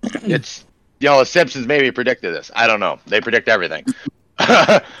 It's The Simpsons maybe predicted this. I don't know. They predict everything.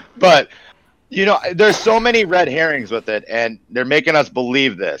 But there's so many red herrings with it, and they're making us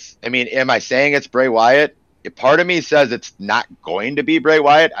believe this. I mean, am I saying it's Bray Wyatt? Part of me says it's not going to be Bray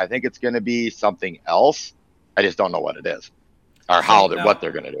Wyatt. I think it's going to be something else. I just don't know what it is or what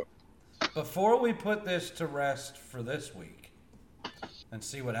they're going to do. Before we put this to rest for this week and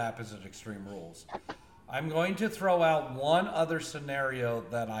see what happens at Extreme Rules, I'm going to throw out one other scenario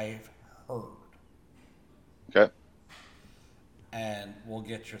that I've heard, Okay. and we'll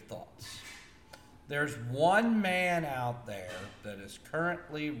get your thoughts. There's one man out there that is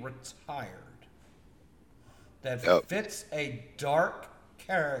currently retired that Yep. fits a dark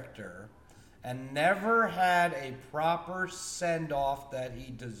character and never had a proper send-off that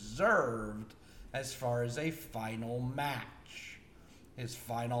he deserved as far as a final match. His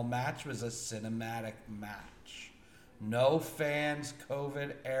final match was a cinematic match. No fans,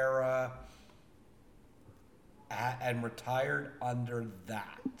 COVID era, and retired under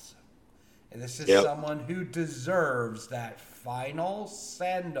that. And this is Yep. someone who deserves that final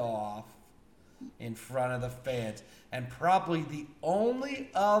send-off in front of the fans. And probably the only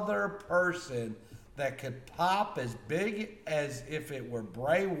other person that could pop as big as if it were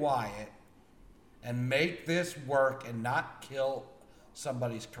Bray Wyatt and make this work and not kill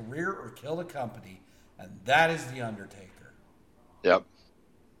somebody's career or kill the company, and that is The Undertaker. Yep.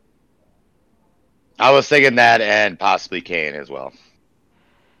 I was thinking that and possibly Kane as well.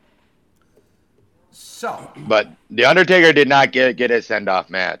 So, But The Undertaker did not get a send-off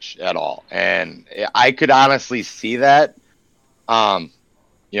match at all. And I could honestly see that,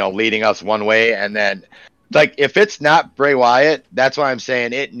 leading us one way. And then, like, if it's not Bray Wyatt, that's why I'm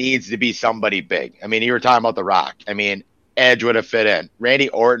saying it needs to be somebody big. I mean, you were talking about The Rock. I mean, Edge would have fit in. Randy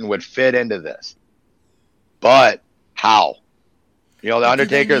Orton would fit into this. But how? The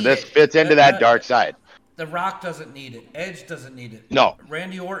Undertaker, need this it? fits into that dark side. The Rock doesn't need it. Edge doesn't need it. No.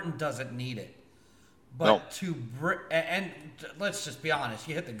 Randy Orton doesn't need it. But No. and let's just be honest,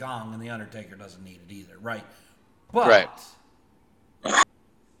 you hit the gong and The Undertaker doesn't need it either, right? But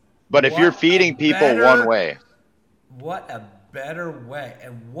But if you're What feeding a people better- one way, what a better way.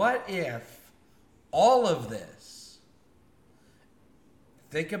 And what if all of this,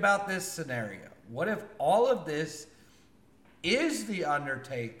 think about this scenario. What if all of this is The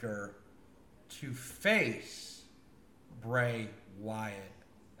Undertaker to face Bray Wyatt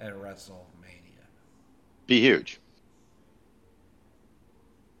at WrestleMania? be huge.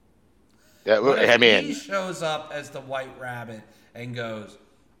 Yeah, What if I mean, he shows up as the White Rabbit and goes,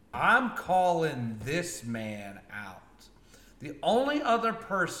 I'm calling this man out. The only other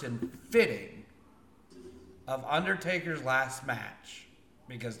person fitting of Undertaker's last match,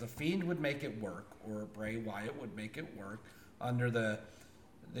 because The Fiend would make it work, or Bray Wyatt would make it work under the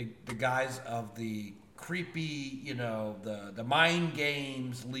guise of the creepy, the mind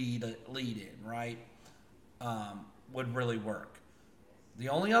games lead in, right? Would really work. The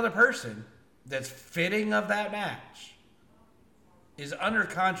only other person that's fitting of that match is under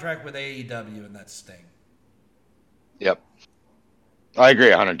contract with AEW, and that's Sting. yep. I agree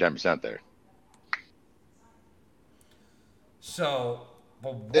 110% there. So,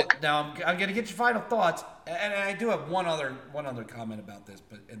 now I'm going to get your final thoughts, and I do have one other comment about this,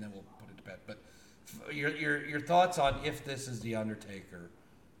 and then we'll put it to bed. But your thoughts on if this is The Undertaker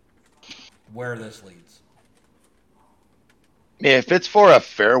where this leads. If it's for a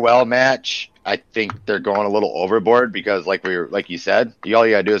farewell match, I think they're going a little overboard because, like you said, all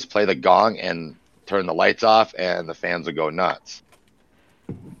you gotta do is play the gong and turn the lights off, and the fans will go nuts.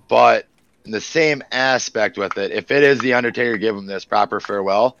 But in the same aspect with it, if it is the Undertaker give him this proper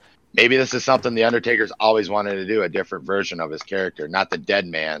farewell, maybe this is something the Undertaker's always wanted to do, a different version of his character, not the dead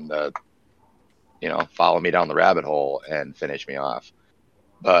man, the follow me down the rabbit hole and finish me off,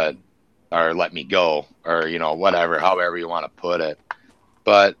 or let me go, or whatever, however you want to put it.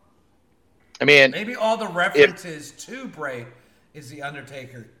 But I mean, maybe all the references to Bray is the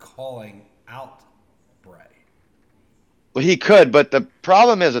Undertaker calling out Bray. Well, he could, but the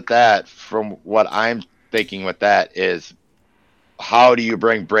problem is with that, from what I'm thinking with that, is how do you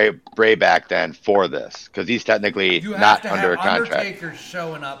bring Bray back then for this? Because he's technically not under a contract. Undertaker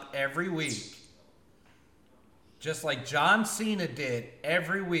showing up every week, just like John Cena did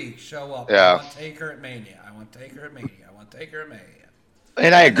every week. Show up. Yeah. I want Taker at Mania. I want Taker at Mania. I want Taker at Mania.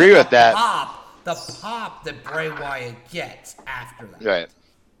 And I agree with that. The pop that Bray Wyatt gets after that. Right.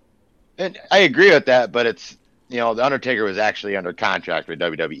 And I agree with that, but it's, the Undertaker was actually under contract with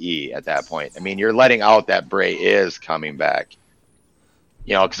WWE at that point. I mean, you're letting out that Bray is coming back.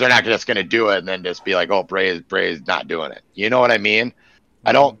 Because they're not just going to do it and then just be like, oh, Bray's not doing it. You know what I mean?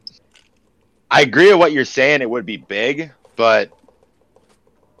 I agree with what you're saying. It would be big, but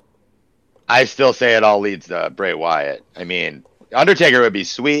I still say it all leads to Bray Wyatt. I mean, Undertaker would be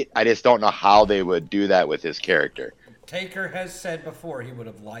sweet. I just don't know how they would do that with his character. Taker has said before he would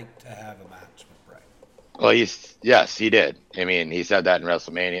have liked to have a match with Bray. Well, yes, he did. I mean, he said that in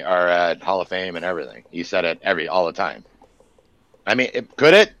WrestleMania or at Hall of Fame and everything. He said it all the time. I mean,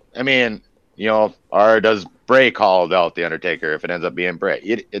 could it? I mean, or does Bray call out the Undertaker if it ends up being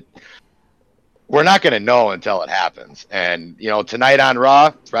Bray? We're not going to know until it happens. And, tonight on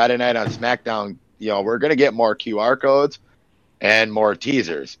Raw, Friday night on SmackDown, we're going to get more QR codes and more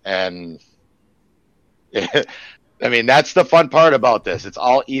teasers. And, I mean, that's the fun part about this. It's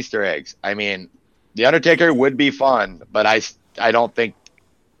all Easter eggs. I mean, the Undertaker would be fun, but I don't think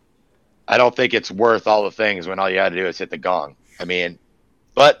it's worth all the things when all you had to do is hit the gong. I mean,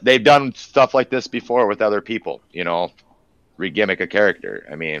 but they've done stuff like this before with other people, re-gimmick a character.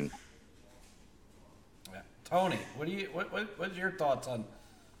 I mean, yeah. Tony, what's your thoughts on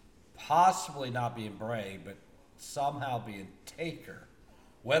possibly not being Bray, but somehow being Taker,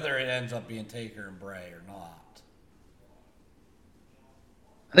 whether it ends up being Taker and Bray or not?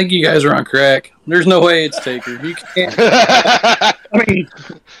 I think you guys are on crack. There's no way it's Taker. You can't. I mean,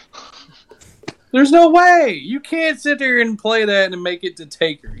 there's no way. You can't sit there and play that and make it to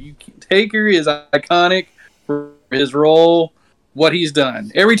Taker. Taker is iconic for his role, what he's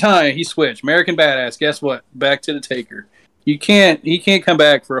done. Every time he switched, American Badass, guess what? Back to the Taker. He can't come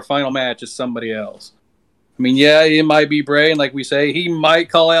back for a final match as somebody else. I mean, yeah, it might be Bray, and like we say, he might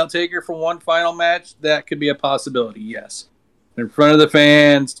call out Taker for one final match. That could be a possibility, yes. In front of the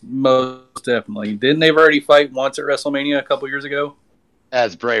fans, most definitely. Didn't they already fight once at WrestleMania a couple years ago?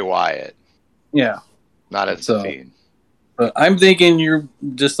 As Bray Wyatt. Yeah. Not as the Fiend. But I'm thinking you're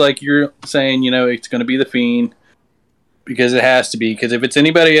just like you're saying, it's going to be the Fiend because it has to be. Because if it's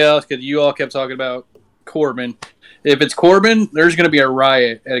anybody else, because you all kept talking about Corbin. If it's Corbin, there's going to be a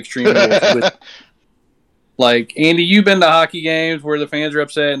riot at Extreme Rules. Like, Andy, you've been to hockey games where the fans are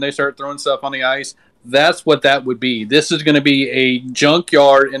upset and they start throwing stuff on the ice. That's what that would be. This is going to be a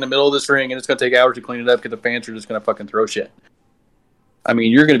junkyard in the middle of this ring, and it's going to take hours to clean it up because the fans are just going to fucking throw shit. I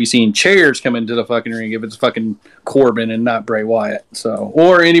mean, you're going to be seeing chairs come into the fucking ring if it's fucking Corbin and not Bray Wyatt.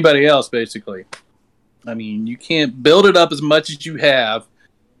 Or anybody else, basically. I mean, you can't build it up as much as you have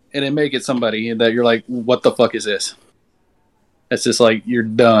and then make it somebody that you're like, what the fuck is this? It's just like, you're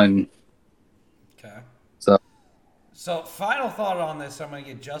done. Okay. So final thought on this, I'm going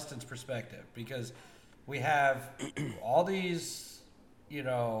to get Justin's perspective because we have all these, we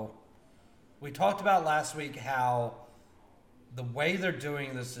talked about last week how the way they're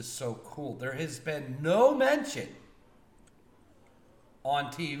doing this is so cool. There has been no mention on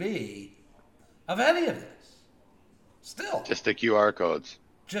TV of any of this. Still. Just the QR codes.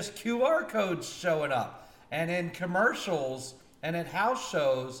 Just QR codes showing up. And in commercials and at house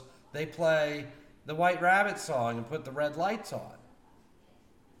shows, they play the White Rabbit song and put the red lights on.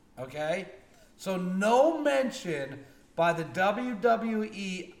 Okay? So no mention by the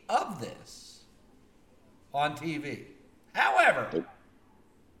WWE of this on TV. However,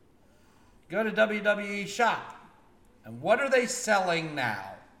 go to WWE Shop, and what are they selling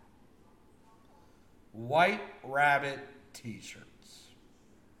now? White Rabbit t-shirts.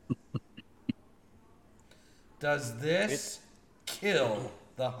 Does this kill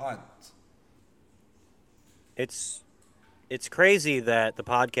the hunt? It's crazy that the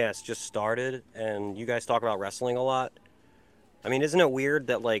podcast just started and you guys talk about wrestling a lot. I mean, isn't it weird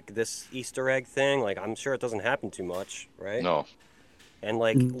that like this Easter egg thing, like I'm sure it doesn't happen too much, right? No. And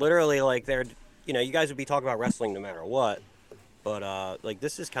like literally like they're, you know, you guys would be talking about wrestling no matter what. But like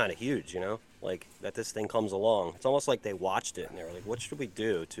this is kind of huge, you know? Like that this thing comes along. It's almost like they watched it and they were like, what should we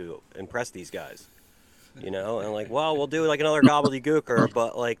do to impress these guys? You know? And like, well, we'll do like another gobbledygooker,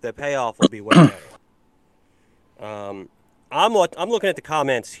 but like the payoff will be way better. I'm looking at the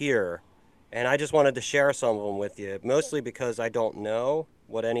comments here, and I just wanted to share some of them with you, mostly because I don't know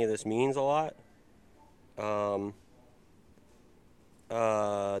what any of this means a lot.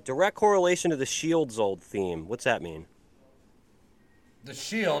 Direct correlation to the Shield's old theme. What's that mean? The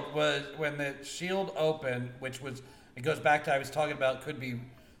Shield was when the Shield opened, which was, it goes back to, I was talking about, could be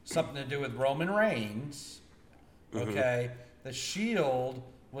something to do with Roman Reigns. Okay. The Shield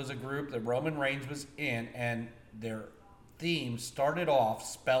was a group that Roman Reigns was in, and their theme started off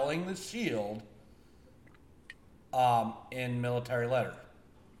spelling the Shield in military letter.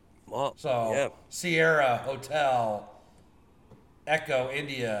 Well, So yeah. Sierra Hotel, Echo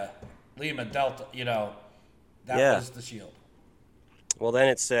India, Lima Delta, you know, that Yeah. was the Shield. Well, then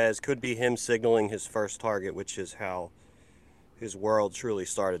it says, could be him signaling his first target, which is how his world truly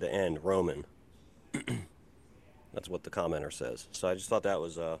started to end, Roman. That's what the commenter says. So I just thought that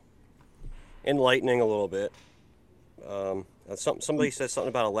was enlightening a little bit. Somebody says something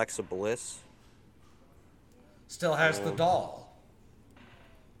about Alexa Bliss. Still has the doll.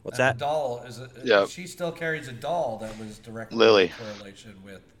 What's And that? The doll is Yep. she still carries a doll that was directly Lily. in correlation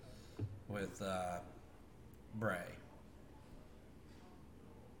with Bray.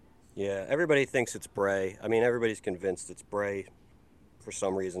 Yeah, everybody thinks it's Bray. I mean, everybody's convinced it's Bray for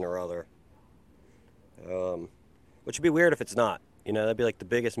some reason or other. Which would be weird if it's not. You know, that'd be like the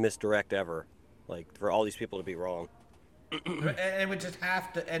biggest misdirect ever. Like, for all these people to be wrong. And it would just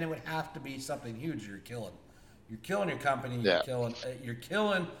have to, and it would have to be something huge. You're killing your company. Yeah. You're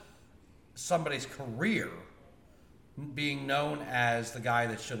killing somebody's career, being known as the guy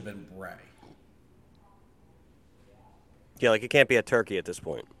that should have been Bray. Yeah, like it can't be a turkey at this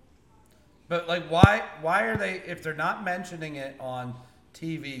point. But like, why are they, if they're not mentioning it on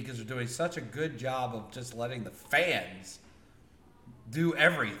TV because they're doing such a good job of just letting the fans do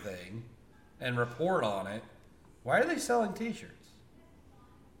everything and report on it, why are they selling T-shirts?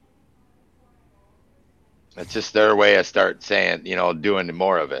 It's just their way of start saying, you know, doing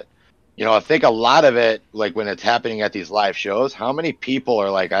more of it. You know, I think a lot of it, like when it's happening at these live shows, how many people are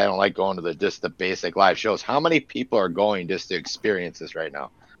like, I don't like going to just the basic live shows. How many people are going just to experience this right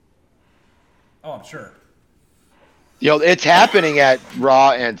now? Oh, I'm sure. You know, it's happening at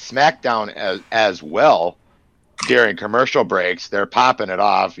Raw and SmackDown as well. During commercial breaks, they're popping it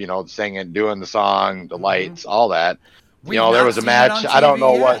off, you know, singing, doing the song, the lights, all that. We've You know, there not was a seen it match. on I don't TV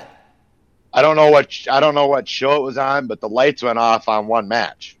know yet. I don't know what show it was on, but the lights went off on one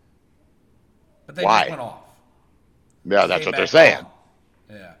match. But they Why? just went off. Yeah, that's Came what they're back saying.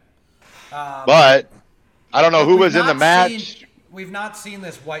 on. Yeah. But I don't know who We've was in the not match. seen- we've not seen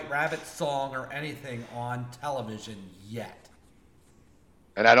this White Rabbit song or anything on television yet.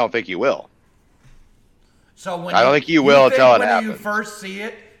 And I don't think you will. So when I don't think you will until it when you happens. first see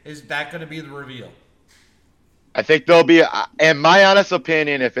it, is that going to be the reveal? I think there'll be, in my honest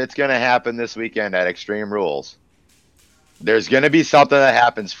opinion, if it's going to happen this weekend at Extreme Rules, there's going to be something that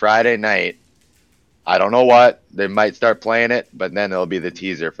happens Friday night. I don't know what. They might start playing it, but then it'll be the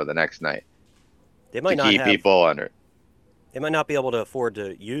teaser for the next night They to might not keep have. people under. They might not be able to afford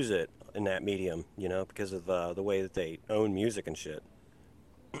to use it in that medium, you know, because of the way that they own music and shit.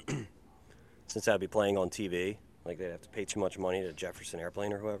 Since that'd be playing on TV, like they'd have to pay too much money to Jefferson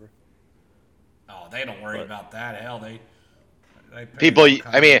Airplane or whoever. Oh, they don't worry about that. Hell, they pay People, all I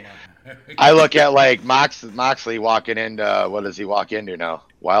kinds mean, of money. I look at like Moxley walking into, what does he walk into now?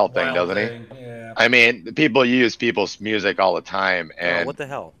 Wild Thing, Wild doesn't Thing, yeah. he? I mean, people use people's music all the time, Oh, and what the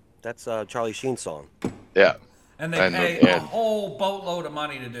hell? That's Charlie Sheen's song. yeah, And they And- pay a and- whole boatload of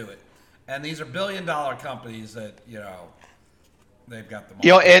money to do it. And these are billion-dollar companies that, you know, they've got the money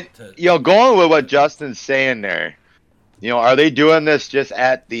you know, and to... you know, going with what Justin's saying there, you know, are they doing this just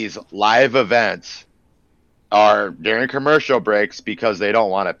at these live events or during commercial breaks because they don't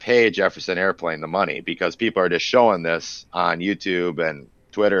want to pay Jefferson Airplane the money because people are just showing this on YouTube and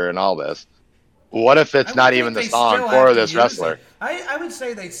Twitter and all this? What if it's I would not think even the they song still for have to this use wrestler? it. I would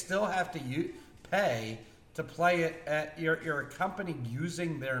say they still have to pay to play it at your company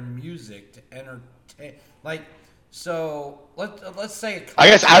using their music to entertain. Like, so let's say. I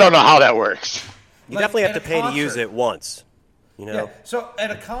guess I don't know how that works. You Like, definitely have at to a pay to use concert. it once. You know? Yeah. So at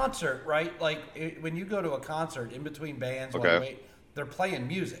a concert, right? Like when you go to a concert in between bands, while you Okay. wait, they're playing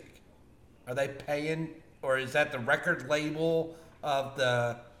music. Are they paying, or is that the record label of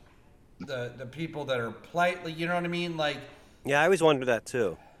the people that are playing? You know what I mean? Like, Yeah, I always wondered that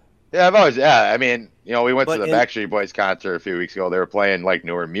too. Yeah, I've always, yeah. I mean, we went to But the in Backstreet Boys concert a few weeks ago. They were playing like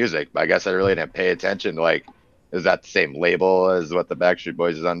newer music, but I guess I really didn't pay attention to like, is that the same label as what the Backstreet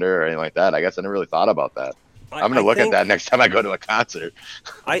Boys is under or anything like that? I guess I never really thought about that. I'm gonna I look at think that next time I go to a concert.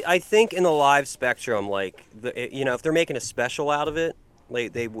 I think in the live spectrum, like if they're making a special out of it,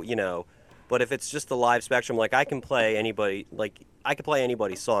 like but if it's just the live spectrum, like I can play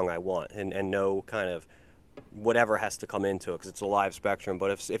anybody's song I want and no kind of whatever has to come into it because it's a live spectrum.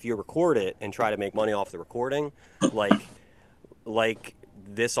 But if you record it and try to make money off the recording, like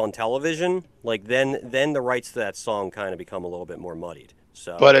this on television, like then the rights to that song kind of become a little bit more muddied.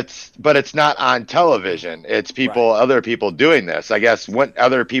 So, But it's not on television. It's other people doing this. I guess wouldn't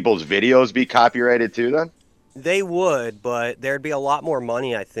other people's videos be copyrighted too then? they would, but there'd be a lot more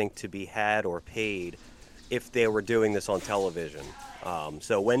money, I think, to be had or paid if they were doing this on television.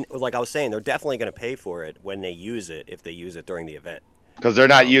 So like I was saying, they're definitely going to pay for it when they use it, if they use it during the event. Because they're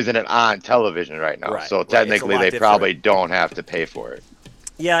not using it on television right now. Right, So right. It's a technically lot they different. probably don't have to pay for it.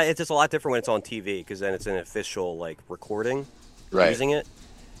 Yeah, it's just a lot different when it's on TV because then it's an official like recording Right. using it.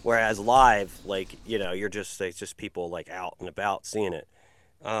 Whereas live, like it's just people like out and about seeing it.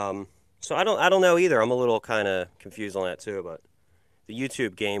 So I don't know either. I'm a little kind of confused on that too. But the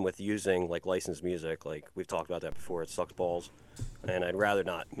YouTube game with using like licensed music, like we've talked about that before, it sucks balls, and I'd rather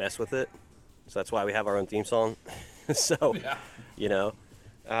not mess with it. So that's why we have our own theme song. So,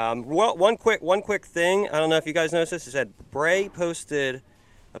 well, one quick thing. I don't know if you guys noticed this. It said Bray posted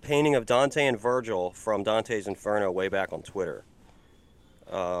a painting of Dante and Virgil from Dante's Inferno way back on Twitter.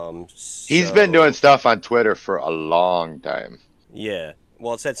 He's been doing stuff on Twitter for a long time. Yeah.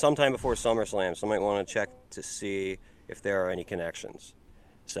 Well, it said sometime before SummerSlam, so I might want to check to see if there are any connections.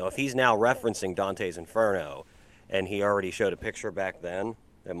 So if he's now referencing Dante's Inferno, and he already showed a picture back then,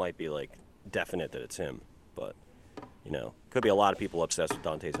 that might be like definite that it's him. But could be a lot of people obsessed with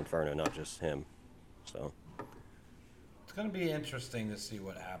Dante's Inferno, not just him. So it's going to be interesting to see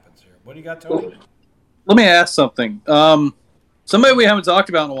what happens here. What do you got, Tony? Let me ask something. Somebody we haven't talked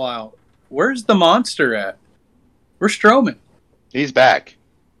about in a while. Where's the monster at? Where's Strowman? He's back.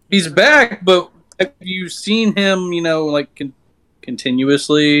 He's back, but have you seen him,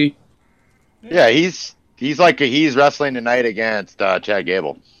 continuously? Yeah, he's wrestling tonight against Chad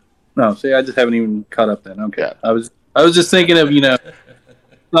Gable. No, see, I just haven't even caught up then. Okay. Yeah. I was just thinking of, not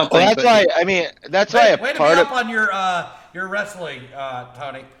Well, playing, that's why. I mean, that's why Way a to be part up of on your wrestling,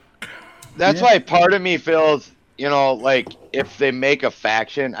 Tony. that's why part of me feels, like if they make a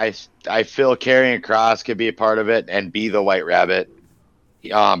faction, I feel Karrion Kross could be a part of it and be the White Rabbit.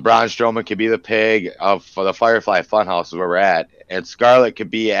 Braun Strowman could be the pig for the Firefly Funhouse is where we're at, and Scarlett could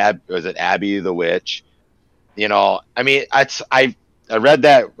be Abby the Witch. I mean, I read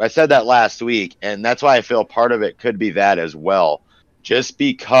that, I said that last week, and that's why I feel part of it could be that as well, just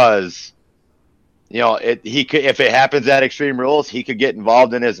because he could, if it happens at Extreme Rules, he could get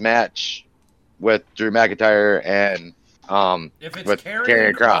involved in his match with Drew McIntyre and If it's with Karrion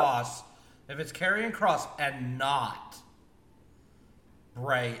Karrion Kross. Kross, if it's Karrion Kross and not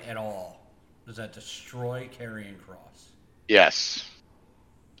Bray at all, does that destroy Karrion Kross? Yes,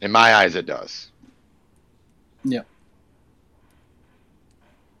 in my eyes, it does. Yeah.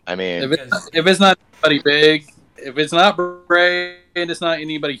 I mean, If it's not anybody big, if it's not Bray and it's not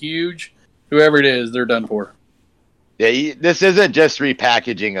anybody huge, whoever it is, they're done for. yeah, this isn't just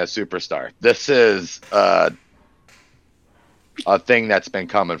repackaging a superstar. This is a thing that's been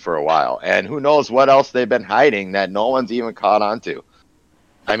coming for a while, and who knows what else they've been hiding that no one's even caught on to.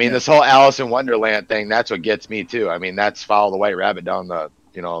 I mean, this whole Alice in Wonderland thing, that's what gets me too. I mean, that's follow the White Rabbit down the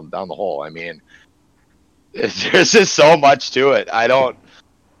hole. I mean, there's just so much to it.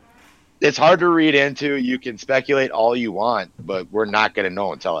 It's hard to read into. You can speculate all you want, but we're not going to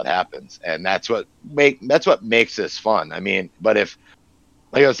know until it happens. And that's what makes this fun. I mean, but if,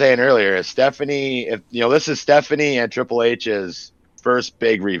 like I was saying earlier, if this is Stephanie and Triple H's first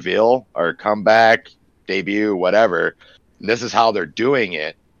big reveal or comeback, debut, whatever, this is how they're doing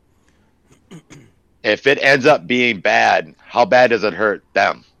it. If it ends up being bad, how bad does it hurt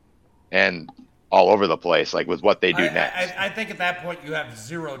them? And all over the place, like with what they do next. I think at that point you have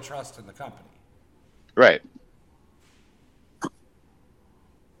zero trust in the company. Right.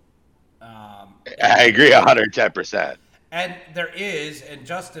 I agree 110%. And there is, and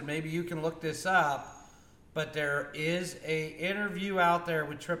Justin, maybe you can look this up, but there is a interview out there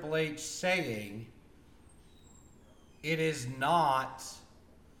with Triple H saying it is not,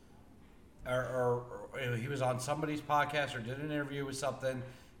 or he was on somebody's podcast or did an interview with something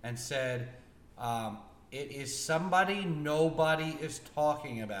and said, it is somebody nobody is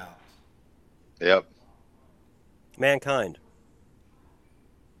talking about. Yep. Mankind.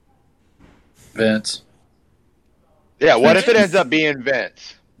 Vince. Yeah, what if it ends up being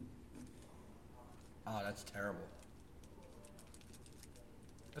Vince? Oh, that's terrible.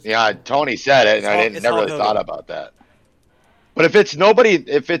 Yeah, Tony said it, and I never really thought about that. But if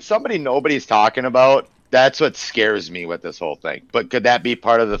it's somebody nobody's talking about, that's what scares me with this whole thing. But could that be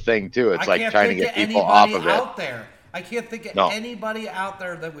part of the thing too? It's like trying to get people off of it. Out there. I can't think of anybody out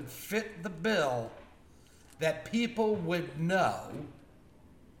there that would fit the bill that people would know.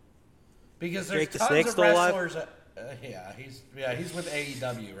 Because there's Jake the tons Snake of still alive? wrestlers. He's with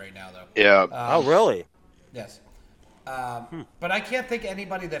AEW right now though. Yeah. Oh, really? Yes. But I can't think of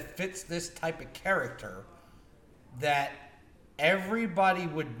anybody that fits this type of character that everybody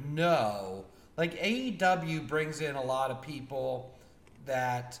would know. Like AEW brings in a lot of people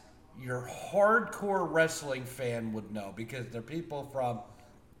that your hardcore wrestling fan would know because they're people from,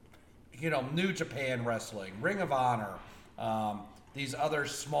 New Japan Wrestling, Ring of Honor, these other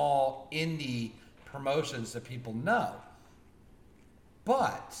small indie promotions that people know.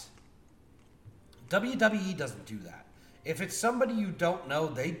 But WWE doesn't do that. If it's somebody you don't know,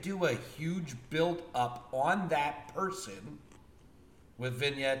 they do a huge build up on that person with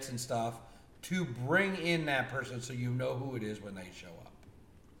vignettes and stuff to bring in that person so you know who it is when they show up.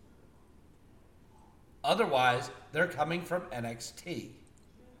 Otherwise, they're coming from NXT.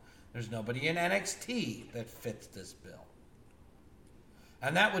 There's nobody in NXT that fits this bill.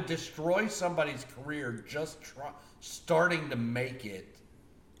 And that would destroy somebody's career just starting to make it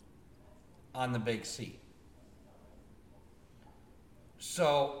on the big C.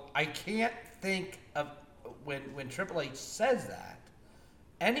 So I can't think of, when Triple H says that,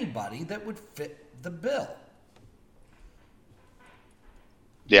 anybody that would fit the bill.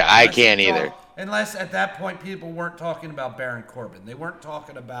 Yeah, I can't either. Unless at that point people weren't talking about Baron Corbin. They weren't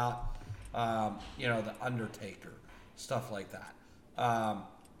talking about, the Undertaker, stuff like that.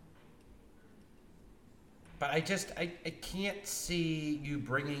 But I can't see you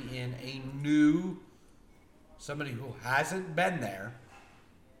bringing in somebody who hasn't been there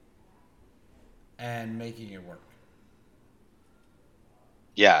and making it work.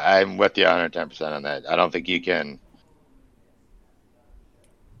 Yeah, I'm with you 110% on that. I don't think you can.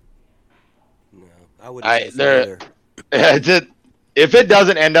 No, I wouldn't say so either. If it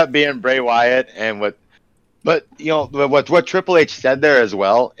doesn't end up being Bray Wyatt and what Triple H said there as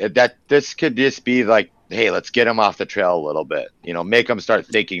well, that this could just be like, hey, let's get him off the trail a little bit. Make him start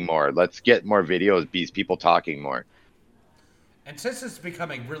thinking more. Let's get more videos, these people talking more. And since it's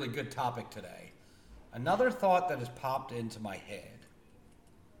become a really good topic today, another thought that has popped into my head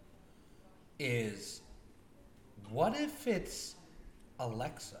is, what if it's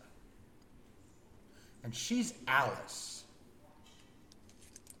Alexa and she's Alice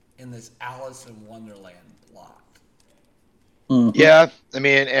in this Alice in Wonderland plot? Mm-hmm. Yeah, I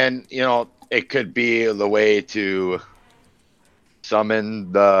mean, and it could be the way to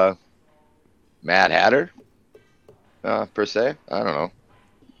summon the Mad Hatter, per se. I don't know.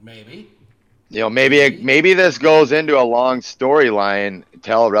 Maybe. Maybe this goes into a long storyline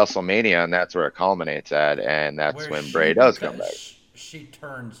till WrestleMania, and that's where it culminates at, and that's when Bray does come back. She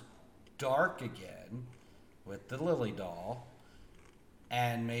turns dark again with the Lily doll,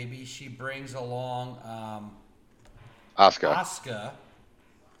 and maybe she brings along Asuka.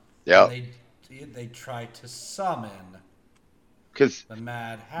 Yeah. They try to summon the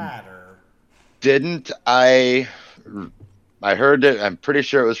Mad Hatter. Didn't I heard it, I'm pretty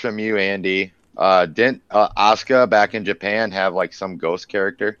sure it was from you, Andy. Didn't Asuka back in Japan have like some ghost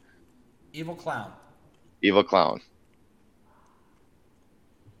character? Evil Clown.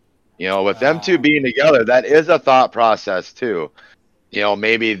 With them two being together, that is a thought process too.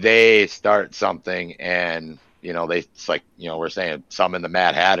 Maybe they start something and, it's like, we're saying summon the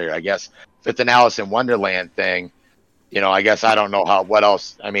Mad Hatter. I guess if it's an Alice in Wonderland thing, I guess I don't know what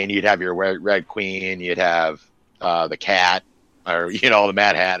else. I mean, you'd have your Red Queen, you'd have the cat, or, the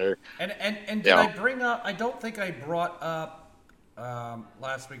Mad Hatter. And did I bring up, I don't think I brought up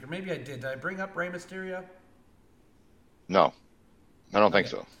last week, or maybe I did. Did I bring up Rey Mysterio? No, I don't think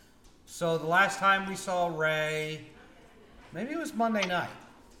so. So the last time we saw Rey, maybe it was Monday night.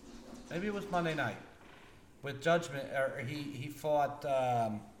 With Judgment, or he fought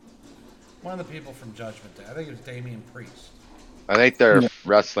one of the people from Judgment Day. I think it was Damian Priest. I think they're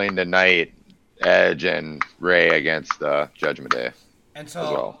wrestling tonight, Edge and Rey against Judgment Day. And so,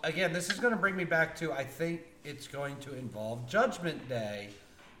 well. again, this is going to bring me back to, I think it's going to involve Judgment Day,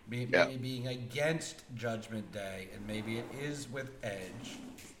 maybe being against Judgment Day, and maybe it is with Edge.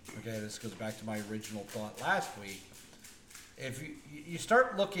 Okay, this goes back to my original thought last week. If you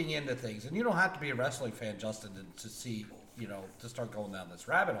start looking into things, and you don't have to be a wrestling fan, Justin, to see, to start going down this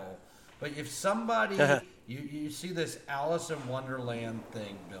rabbit hole, but if somebody, you see this Alice in Wonderland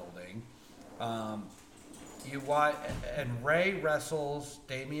thing building, and Ray wrestles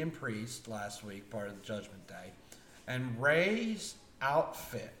Damian Priest last week, part of the Judgment Day, and Ray's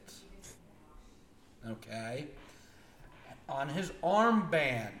outfit, okay, on his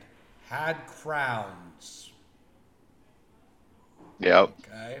armband had crowns. Yep.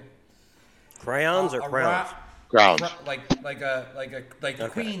 Okay. Crayons or crowns? Crowns. Like the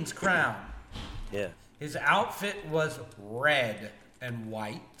Queen's crown. Yeah. His outfit was red and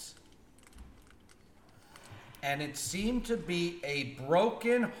white. And it seemed to be a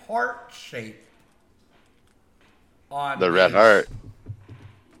broken heart shape on The red heart.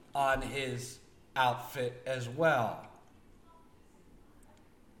 on his outfit as well.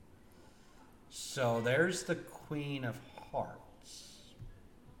 So there's the Queen of Hearts.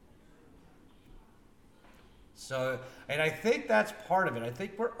 So, and I think that's part of it. I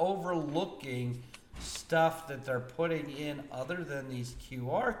think we're overlooking stuff that they're putting in other than these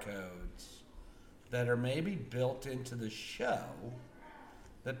QR codes that are maybe built into the show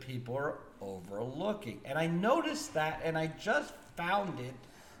that people are overlooking. And I noticed that, and I just found it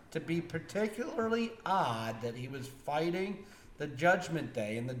to be particularly odd that he was fighting the Judgment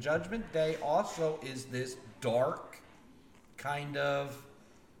Day. And the Judgment Day also is this dark kind of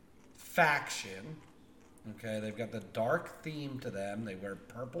faction. Okay, they've got the dark theme to them. They wear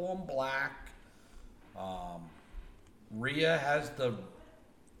purple and black. Rhea has the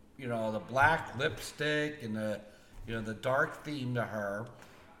black lipstick and the dark theme to her.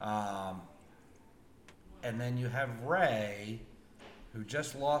 And then you have Ray, who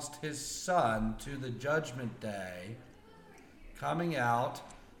just lost his son to the Judgment Day, coming out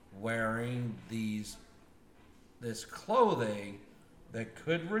wearing this clothing that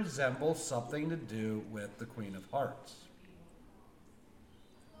could resemble something to do with the Queen of Hearts.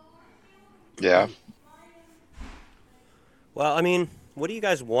 Yeah. Well, I mean, what do you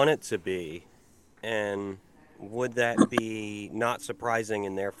guys want it to be? And would that be not surprising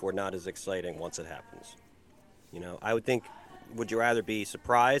and therefore not as exciting once it happens? I would think, would you rather be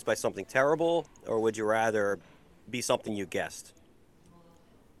surprised by something terrible, or would you rather be something you guessed?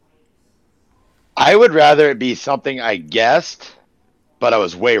 I would rather it be something I guessed, but I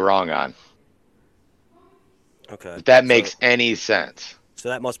was way wrong on. Okay. If that makes any sense. So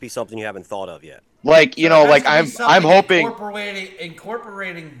that must be something you haven't thought of yet. Like, I'm hoping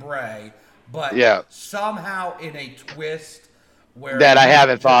incorporating Bray, but somehow in a twist where that I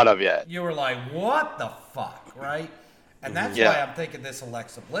haven't thought of yet. You were like, what the fuck, right? And that's why I'm thinking this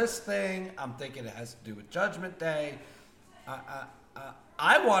Alexa Bliss thing. I'm thinking it has to do with Judgment Day.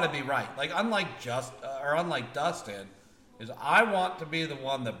 I want to be right. Like, unlike Dustin, is I want to be the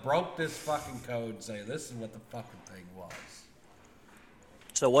one that broke this fucking code and say this is what the fucking thing was.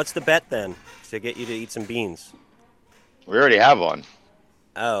 So what's the bet then to get you to eat some beans? We already have one.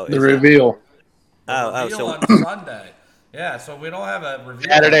 Oh, the reveal. So on Sunday. Yeah, so we don't have a reveal.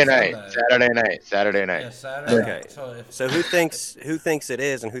 Saturday night. Saturday night. Yeah, Saturday. Okay. Night. So who thinks it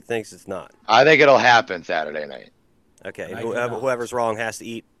is and who thinks it's not? I think it'll happen Saturday night. Okay. And whoever's wrong has to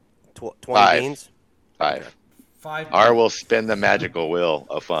eat 20 beans? 5. 5. R will spin the magical wheel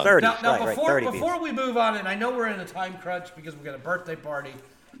of fun. 30. Now right, before we move on, and I know we're in a time crunch because we've got a birthday party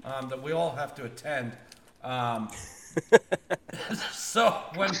that we all have to attend. So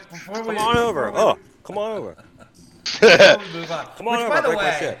come on over. Come on over. Before we move on. Come on Which, over. by the Break my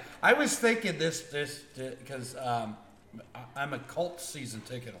way, shit. I was thinking this because I'm a Colts season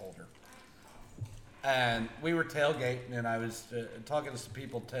ticket holder, and we were tailgating, and I was talking to some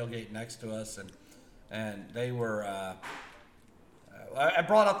people tailgate next to us, and they were. I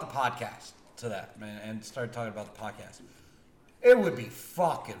brought up the podcast to them and started talking about the podcast. It would be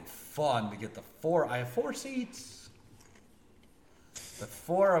fucking fun to get I have 4 seats. The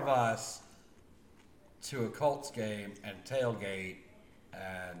 4 of us to a Colts game and tailgate,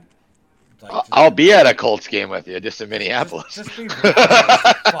 and I'll be at a Colts game with you, just in Minneapolis. Just be really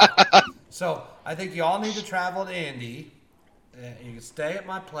fun. So I think you all need to travel to Indy. You can stay at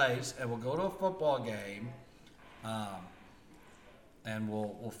my place, and we'll go to a football game, and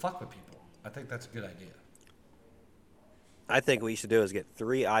we'll fuck with people. I think that's a good idea. I think what you should do is get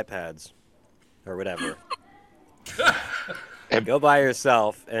 3 iPads or whatever. Go by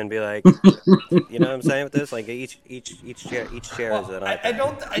yourself and be like, you know what I'm saying with this? Like each chair is an iPad. I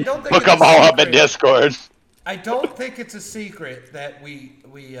don't think Look it's a them all up in secret. Discord. I don't think it's a secret that we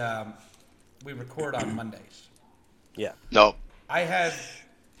record on Mondays. Yeah. No. I had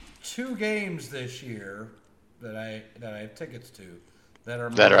 2 games this year that I have tickets to that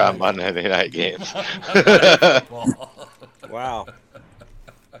are on Monday night games. football. Wow.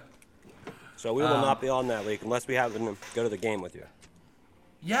 So we will not be on that week unless we happen to go to the game with you.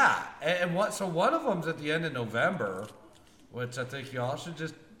 Yeah, and one of them's at the end of November, which I think y'all should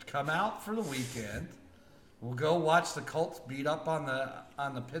just come out for the weekend. We'll go watch the Colts beat up on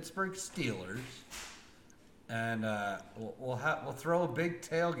the Pittsburgh Steelers, and we'll throw a big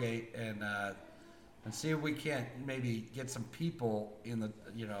tailgate and see if we can't maybe get some people in the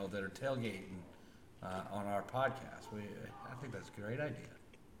that are tailgating on our podcast. I think that's a great idea.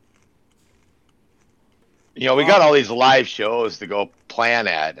 We got all these live shows to go plan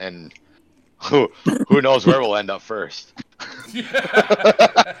at, and who knows where we'll end up first.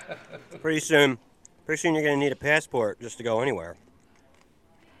 Pretty soon you're going to need a passport just to go anywhere.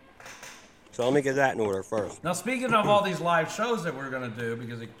 So let me get that in order first. Now, speaking of all these live shows that we're going to do,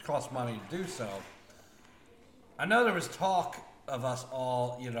 because it costs money to do so, I know there was talk of us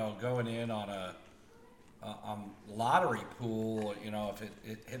all, going in on a lottery pool, if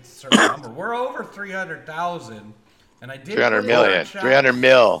it hits a certain number. We're over 300,000, and I did 300 put it in our million. chat- 300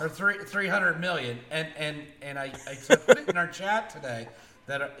 mil. or 300 million, and I put it in our chat today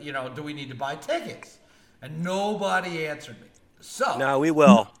that do we need to buy tickets? And nobody answered me. So No, we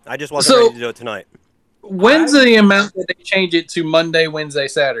will. I just wasn't So- ready to do it tonight. When's the amount that they change it to Monday, Wednesday,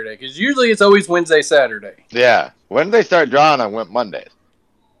 Saturday? Because usually it's always Wednesday, Saturday. Yeah. When do they start drawing on Mondays?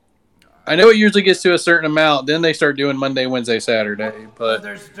 I know it usually gets to a certain amount, then they start doing Monday, Wednesday, Saturday. Well, But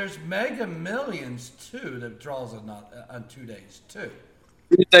there's Mega Millions too that draws on 2 days too.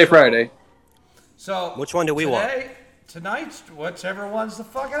 Tuesday, Friday. So Which one do we want? Tonight's whichever one's the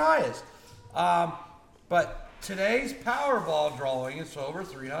fucking highest. But today's Powerball drawing is over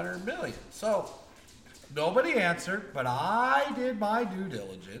 300 million. So nobody answered, but I did my due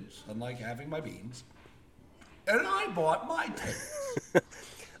diligence, unlike having my beans, and I bought my tickets.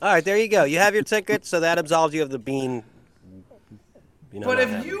 All right, there you go. You have your ticket, so that absolves you of the bean. But not if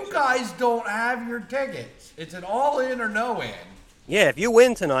having you it. guys don't have your tickets, it's an all in or no in. Yeah, if you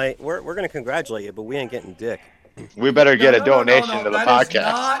win tonight, we're going to congratulate you, but we ain't getting dick. We better get a No, donation to the that podcast. is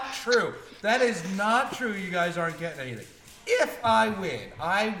not true. That is not true. You guys aren't getting anything. If I win,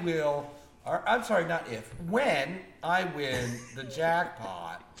 I will. Or I'm sorry, not if. When I win the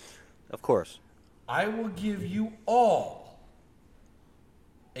jackpot, Of course. I will give you all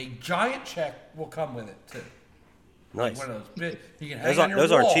a giant check. Will come with it too. Nice. One of those big. You can hang Those on aren't- your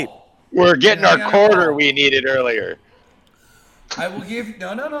those aren't wall. cheap. We're getting Yeah, our yeah, quarter yeah. we needed earlier. I will give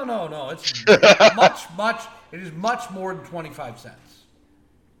no. It's much. It is much more than 25 cents.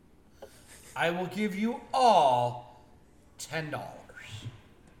 I will give you all $10.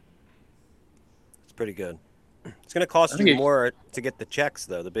 It's pretty good. It's going to cost think you it- more to get the checks,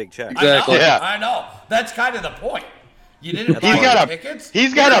 though, the big checks. Exactly. Yeah. I know. That's kind of the point. You didn't buy He's the got tickets.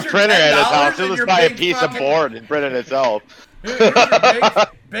 He's got Here's a your printer at his $10 house. and He'll just your buy a big piece of fucking- board and print it himself. Here's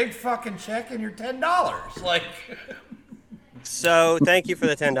your big fucking check and your $10. Like, So thank you for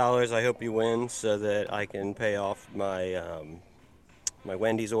the $10. I hope you win so that I can pay off my my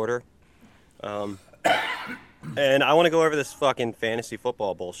Wendy's order. And I want to go over this fucking fantasy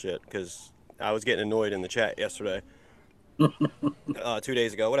football bullshit because I was getting annoyed in the chat yesterday. 2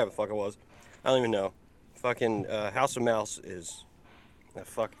 days ago, whatever the fuck it was. I don't even know. Fucking House of Mouse is...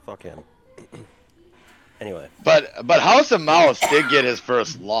 fuck him. Anyway. But House of Mouse did get his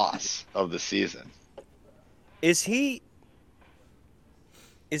first loss of the season. Is he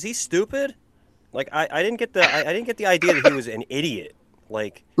stupid? Like I didn't get the idea that he was an idiot.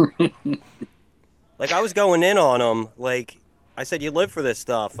 Like I was going in on him. Like I said, you live for this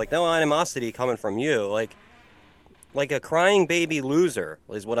stuff. Like no animosity coming from you. Like a crying baby loser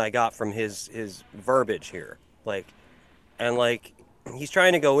is what I got from his verbiage here. Like he's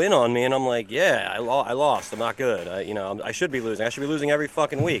trying to go in on me, and I'm like, yeah, I lost. I'm not good. I should be losing. I should be losing every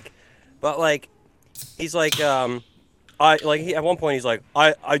fucking week. But like, he's like, at one point he's like,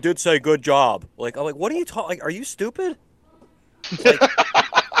 I did say good job. Like, I'm like, what are you talking? Like, are you stupid? Like,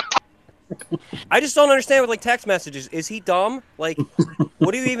 I just don't understand with like text messages. Is he dumb? Like,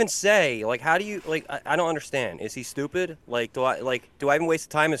 what do you even say? Like, how do you like? I don't understand. Is he stupid? Like, do I even waste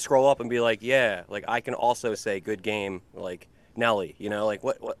the time and scroll up and be like, yeah, like I can also say good game, like Nelly. Like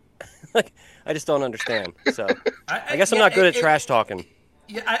what? Like, I just don't understand. So I guess I'm not good at trash talking.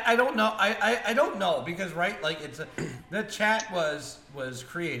 Yeah, I don't know. I don't know because right, like the chat was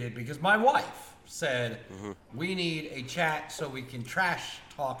created because my wife said we need a chat so we can trash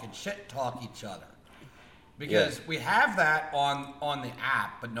talk and shit talk each other because we have that on the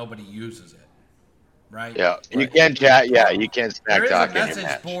app but nobody uses it, right? Yeah, Right. you can chat. Yeah, you can smack There is talk a in your message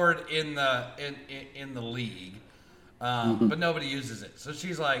match. board in the league, but nobody uses it. So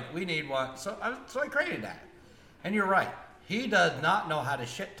she's like, we need one. So I created that, and you're right. He does not know how to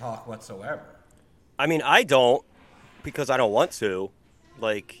shit talk whatsoever. I mean, I don't because I don't want to.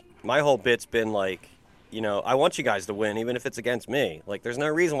 Like, my whole bit's been like, I want you guys to win, even if it's against me. Like, there's no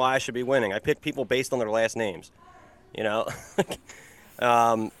reason why I should be winning. I pick people based on their last names,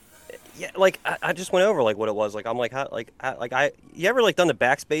 Yeah, like I just went over like what it was. Like I'm like, you ever like done the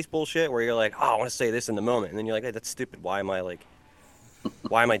backspace bullshit where you're like, oh, I want to say this in the moment, and then you're like, hey, that's stupid. Why am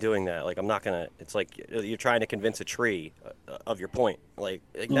I doing that? Like, I'm not gonna. It's like you're trying to convince a tree of your point. Like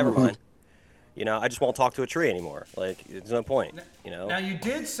never mind. I just won't talk to a tree anymore. Like, there's no point. Now you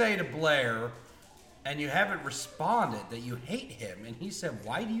did say to Blair, and you haven't responded that you hate him, and he said,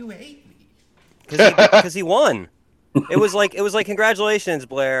 "Why do you hate me?" Because he won. It was like congratulations,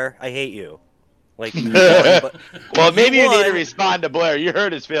 Blair. I hate you. Like, you won, but Well, maybe you need to won. respond to Blair. You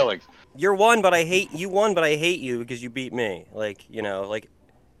hurt his feelings. You won, but I hate you because you beat me.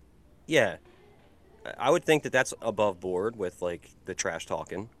 Yeah. I would think that that's above board with like the trash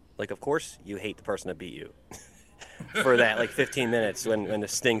talking. Like, of course you hate the person that beat you for that like 15 minutes when the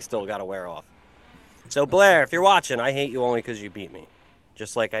sting still got to wear off. So Blair, if you're watching, I hate you only because you beat me.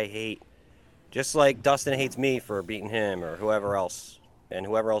 Just like Dustin hates me for beating him or whoever else, and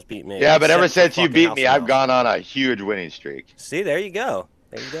whoever else beat me. Yeah, but ever except since for you fucking beat House me, of I've Mouse. gone on a huge winning streak. See, there you go.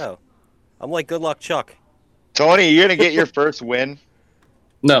 I'm like Good Luck Chuck. Tony, you're gonna get your first win.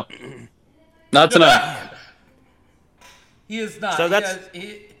 No, not tonight. He is not. So that's-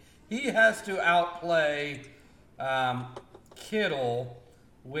 He has to outplay Kittle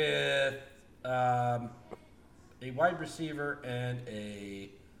with a wide receiver and a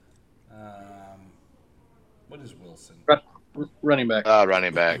what is Wilson? Running back.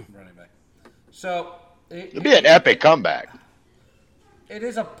 Running back. Running back. So It'll be an epic comeback. it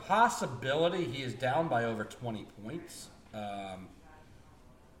is a possibility he is down by over 20 points.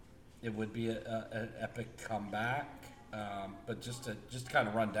 It would be an epic comeback. But just to kind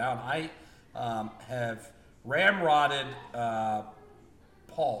of run down, I have ramrodded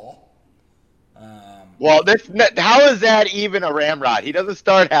Paul. Well, how is that even a ramrod? He doesn't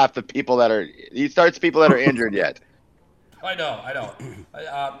start half the people that are. He starts people that are injured yet. I know.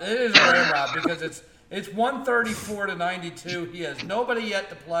 It is a ramrod because it's 134 to 92. He has nobody yet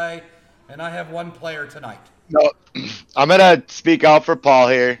to play, and I have one player tonight. No, I'm gonna speak out for Paul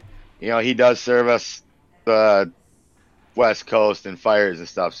here. He does serve us the West Coast and fires and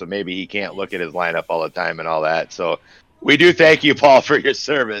stuff, so maybe he can't look at his lineup all the time and all that. So we do thank you, Paul, for your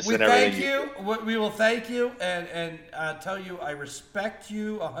service We and thank everything. you. We will thank you and tell you I respect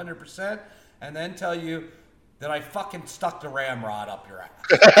you 100%, and then tell you that I fucking stuck the ramrod up your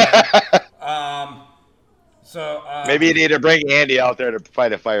ass. Maybe you need to bring Andy out there to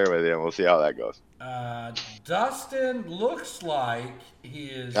fight a fire with you, and we'll see how that goes. Dustin looks like he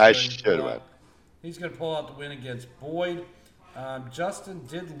is. I going to should pull have. out- He's going to pull out the win against Boyd. Justin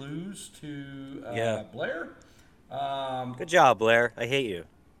did lose to Yeah. Blair. Good job, Blair. I hate you.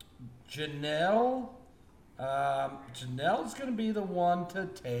 Janelle. Janelle's going to be the one to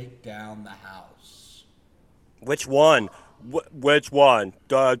take down the house. Which one? Which one?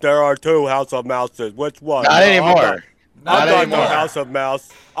 There are two House of Mouses. Which one? Not anymore. I'm Not not anymore. the House of Mouse.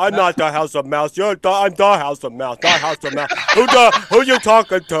 I'm not the House of Mouse. I'm the House of Mouse. The House of Mouse. Who you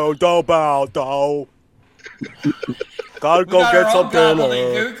talking to? Though. Gotta We go got get our some own dinner.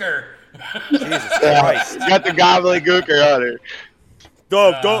 gobbledygooker. Jesus Christ. You got the gobbledygooker on her.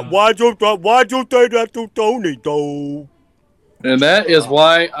 Why'd you say that to Tony, though? And that is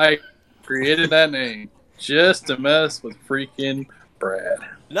why I created that name. Just to mess with freaking Brad.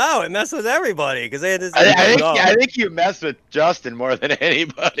 No, it messed with everybody because they had this. I think you messed with Justin more than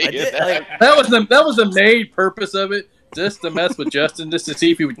anybody. I did, like, That was the main purpose of it. Just to mess with Justin, just to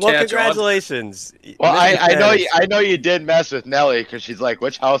see if he would well, catch on. congratulations. Well, Mr. Spanish. I know you did mess with Nelly because she's like,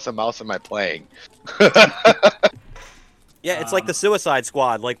 which House of Mouse am I playing? Yeah, it's like the Suicide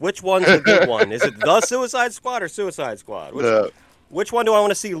Squad. Like, which one's the good one? Is it the Suicide Squad or Suicide Squad? Which one do I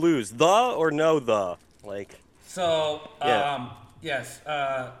want to see lose? The or no the? Like, So, Yeah. yes,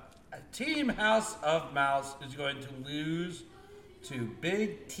 Team House of Mouse is going to lose to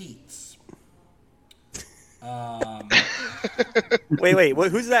Big Teats. wait,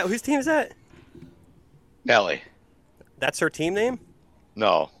 who's that? Whose team is that? Nelly. That's her team name?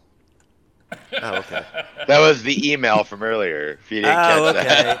 No, Oh, okay. that was the email from earlier. If you didn't Oh, catch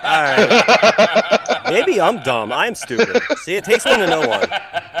okay. that. All right. Maybe I'm dumb. I'm stupid. See, it takes one to know one.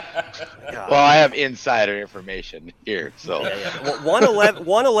 God. Well, I have insider information here, so. Yeah. Well,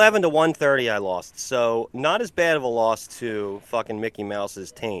 111 to 130 I lost. So not as bad of a loss to fucking Mickey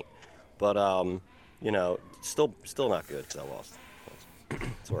Mouse's taint. But, you know, still not good because I lost.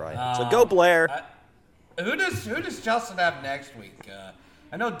 That's where I am. So go Blair. Who does Justin have next week?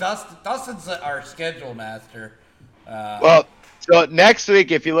 I know Dustin's our schedule master. Well, so next week,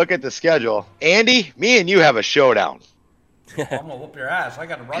 if you look at the schedule, Andy, me and you have a showdown. I'm gonna whoop your ass. I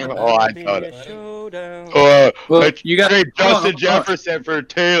got to run. Oh, I Be thought a it. showdown. Well, I you got trade Justin Jefferson for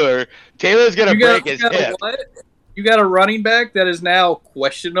Taylor. Taylor's gonna break his hip. what? You got a running back that is now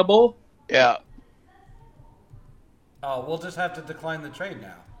questionable. Yeah. Oh, we'll just have to decline the trade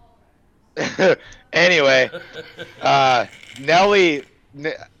now. Anyway,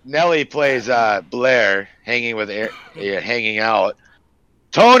 Nelly plays Blair, hanging out.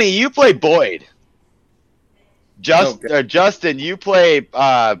 Tony, you play Boyd. Justin, you play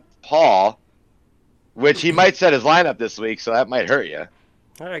Paul, which he might set his lineup this week, so that might hurt you.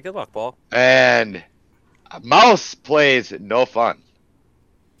 All right, good luck, Paul. And Mouse plays No Fun.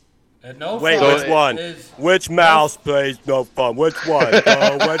 And no Wait, fun which one? is- Which mouse plays no fun? Which one?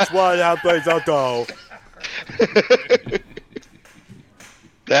 Which one plays no go?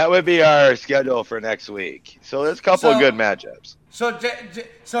 That would be our schedule for next week. So there's a couple of good matchups. So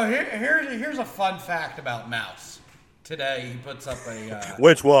here's a fun fact about Mouse. Today he puts up a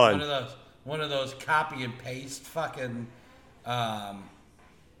Which one? one of those copy and paste fucking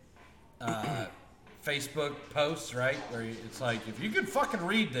Facebook posts, right? Where it's like, if you can fucking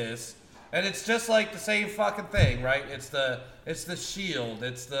read this, and it's just like the same fucking thing, right? It's the Shield,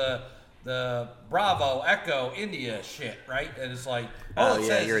 it's the Bravo, Echo, India shit, right? And it's like, Oh, it yeah,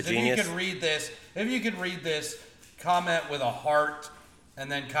 says you're a is genius. if you can read this, comment with a heart, and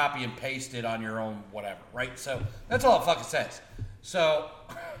then copy and paste it on your own whatever, right? So that's all it fucking says. So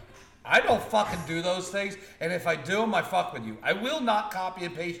I don't fucking do those things, and if I do them, I fuck with you. I will not copy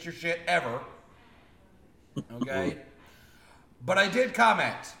and paste your shit ever. Okay? But I did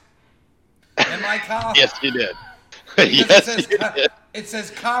comment. And my comment. Yes, you did. Because Yes, you did. it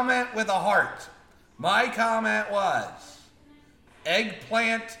says comment with a heart. My comment was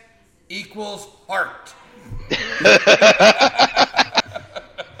eggplant equals heart.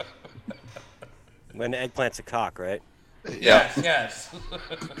 When the eggplant's a cock, right? Yeah. Yes.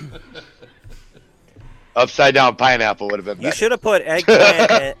 Upside down pineapple would have been better. You should have put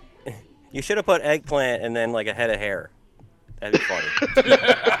eggplant. You should have put eggplant and then like a head of hair. That'd be funny.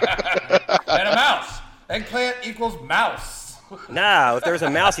 And a mouse. Eggplant equals mouse. No, if there was a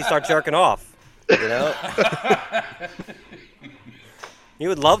mouse, he'd start jerking off. You know? You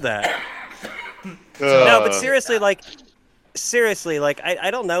would love that. No, but seriously,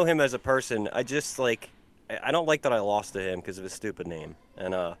 I don't know him as a person. I just I don't like that I lost to him because of his stupid name.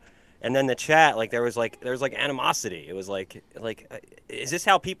 And then the chat, there was animosity. It was like, is this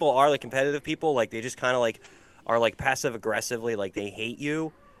how people are, competitive people? They just kind of are passive aggressively, they hate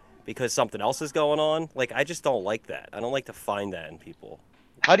you because something else is going on. I just don't like that. I don't like to find that in people.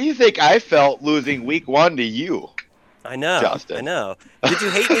 How do you think I felt losing week 1 to you? I know. Justin. I know. Did you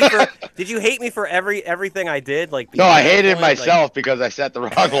hate me for? Did you hate me for everything I did? No, I hated myself because I set the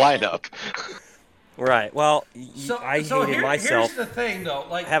wrong lineup. Right. Well, I so hated myself. Here's the thing, though.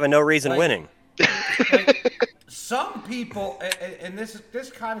 Having no reason winning. Some people, and this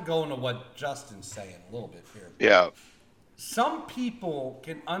kind of going to what Justin's saying a little bit here. Yeah. Some people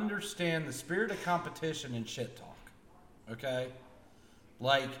can understand the spirit of competition and shit talk. Okay?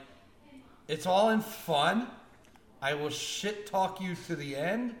 It's all in fun. I will shit talk you to the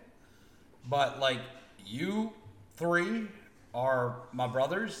end. But, you three are my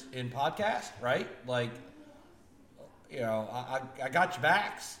brothers in podcast, right? I got your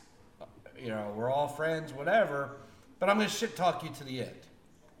backs. We're all friends, whatever. But I'm going to shit talk you to the end.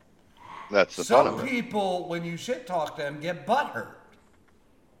 That's the fun Some of it. people, when you shit talk them, get butthurt.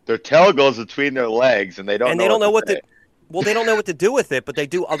 Their tail goes between their legs, and they don't. And know they don't know what to. to. Well, they don't know what to do with it, but they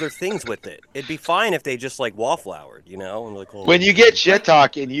do other things with it. It'd be fine if they just wallflowered, and When you get shit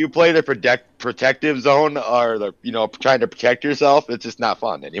talk and you play the protective zone or trying to protect yourself, it's just not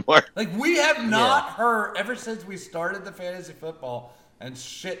fun anymore. We have not heard, ever since we started the fantasy football and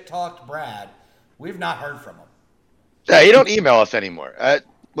shit talked Brad, we've not heard from him. Yeah, you don't email us anymore.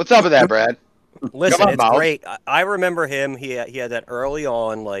 What's up with that, Brad? Listen, Come on, it's Miles. great. I remember him. He had that early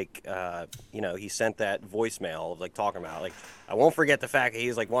on, like, he sent that voicemail of, like, talking about, like, I won't forget the fact that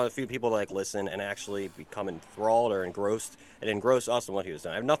he's, like, one of the few people to, like, listen and actually become enthralled or engrossed and engross us in what he was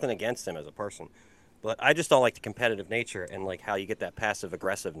doing. I have nothing against him as a person, but I just don't like the competitive nature and, like, how you get that passive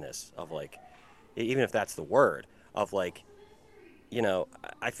aggressiveness of, like, even if that's the word, of, like,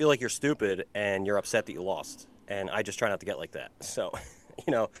 I feel like you're stupid and you're upset that you lost, and I just try not to get like that. So,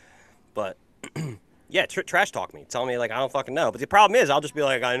 but. Yeah, trash talk me. Tell me, like, I don't fucking know. But the problem is, I'll just be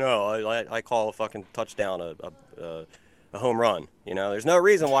like, I know. I call a fucking touchdown a home run. There's no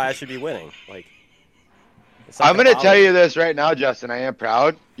reason why I should be winning. Like, I'm going to tell you this right now, Justin. I am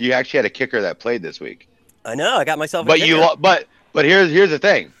proud. You actually had a kicker that played this week. I know. I got myself a But kicker. but here's the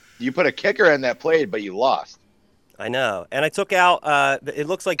thing. You put a kicker in that played, but you lost. I know. And I took out, it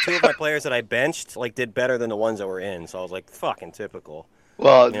looks like 2 of my players that I benched, like, did better than the ones that were in. So I was like, fucking typical.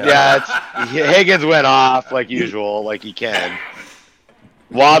 Well, Higgins went off like usual, like he can.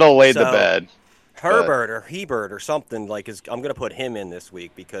 Waddle laid the bed. Herbert or Hebert or something, like, I'm going to put him in this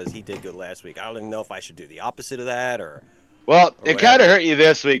week because he did good last week. I don't even know if I should do the opposite of that or. Well, it kind of hurt you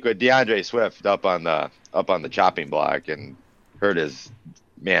this week with DeAndre Swift up on the chopping block and hurt his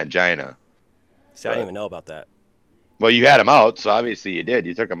mangina. See, I didn't even know about that. Well, you had him out, so obviously you did.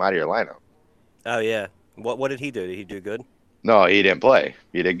 You took him out of your lineup. Oh yeah. What did he do? Did he do good? No, he didn't play.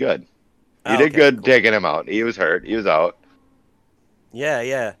 He did good. He did good cool. Taking him out. He was hurt. He was out.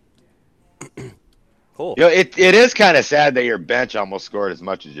 Yeah. Cool. It is kind of sad that your bench almost scored as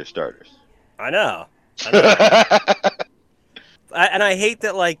much as your starters. I know. And I hate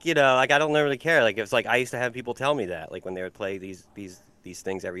that, like, like, I don't really care. Like, it's like I used to have people tell me that, like, when they would play these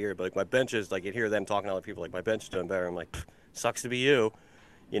things every year. But, like, my bench is, like, you'd hear them talking to other people, like, my bench is doing better. I'm like, sucks to be you.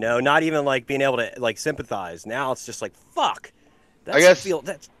 Not even, like, being able to, like, sympathize. Now it's just like, fuck. That's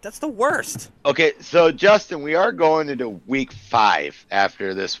the worst. Okay, so, Justin, we are going into week 5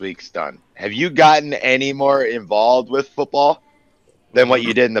 after this week's done. Have you gotten any more involved with football than what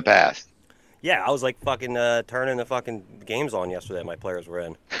you did in the past? Yeah, I was, like, fucking turning the fucking games on yesterday my players were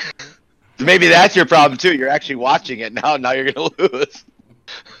in. Maybe that's your problem, too. You're actually watching it now. Now you're going to lose.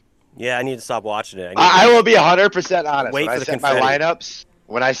 Yeah, I need to stop watching it. I will be 100% honest. Wait when for I the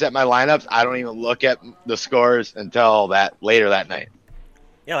set my lineups, I don't even look at the scores until later that night.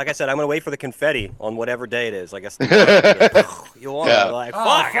 Yeah, like I said, I'm going to wait for the confetti on whatever day it is. I guess you want to like,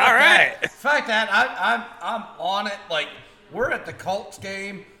 fuck, all right. The fact that I'm on it, like, we're at the Colts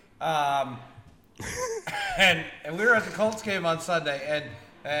game, and we were at the Colts game on Sunday,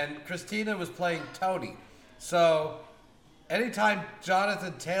 and Christina was playing Tony. So anytime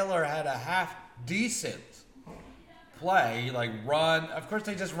Jonathan Taylor had a half decent play, like run, of course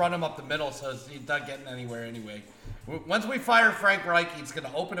they just run him up the middle, so he's not getting anywhere anyway. Once we fire Frank Reich, he's going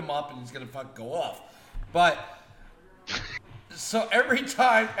to open him up and he's going to fuck go off. But so every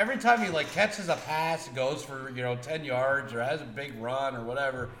time he like catches a pass, goes for 10 yards or has a big run or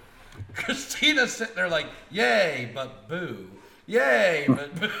whatever, Christina's sitting there like, yay, but boo. Yay,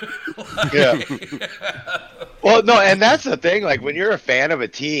 but boo. Yeah. Well, no, and that's the thing. Like when you're a fan of a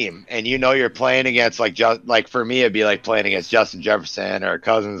team and you're playing against like for me, it'd be like playing against Justin Jefferson or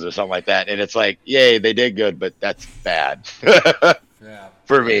Cousins or something like that, and it's like, yay, they did good, but that's bad. Yeah.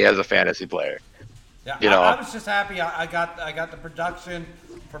 For me as a fantasy player. Yeah, I was just happy. I got the production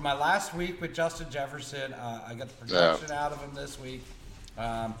for my last week with Justin Jefferson. I got the production out of him this week.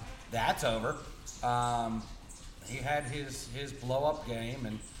 That's over. He had his blow up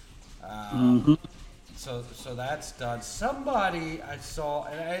game, and so that's done. Somebody I saw,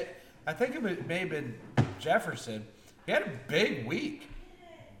 and I think it may have been Jefferson. He had a big week,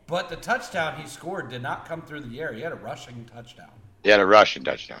 but the touchdown he scored did not come through the air. He had a rushing touchdown. He had a rushing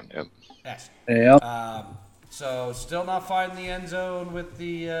touchdown. Yep. Yes. Yeah. So still not finding the end zone with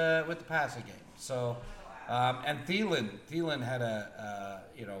the passing game. So and Thielen had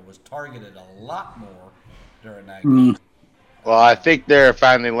was targeted a lot more during that game. Well, I think they're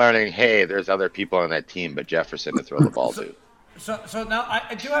finally learning, hey, there's other people on that team but Jefferson to throw the ball to. So now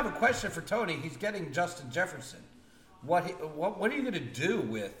I do have a question for Tony. He's getting Justin Jefferson. What are you going to do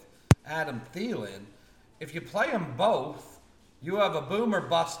with Adam Thielen? If you play them both, you have a boom or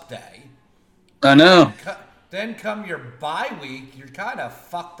bust day. I know. Then come your bye week, you're kind of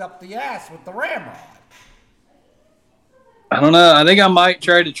fucked up the ass with the ramrod. I don't know. I think I might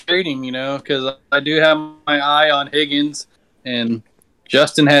try to trade him, because I do have my eye on Higgins, and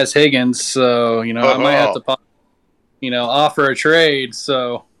Justin has Higgins, so, I might have to, offer a trade,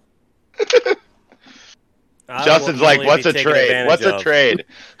 so. Justin's like, what's a trade? What's a trade?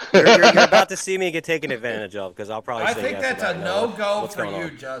 You're about to see me get taken advantage of, because I'll probably say I think yes that's a no-go for you,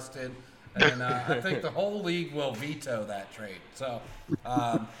 on. Justin. And I think the whole league will veto that trade. So,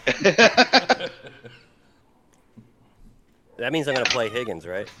 That means I'm going to play Higgins,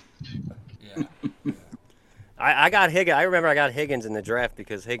 right? yeah. I got Higgins. I remember I got Higgins in the draft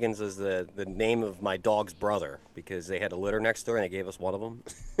because Higgins is the name of my dog's brother because they had a litter next door and they gave us one of them.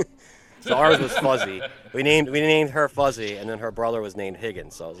 So ours was Fuzzy. We named her Fuzzy, and then her brother was named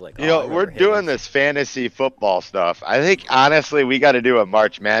Higgins. So I was like, You know, I remember we're doing Higgins. this fantasy football stuff. I think honestly we got to do a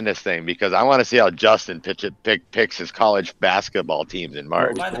March Madness thing because I want to see how Justin picks his college basketball teams in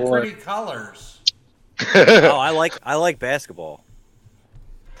March. By the pretty colors. Oh, I like basketball.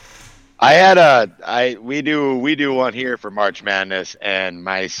 We do one here for March Madness, and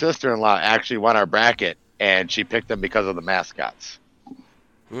my sister-in-law actually won our bracket, and she picked them because of the mascots.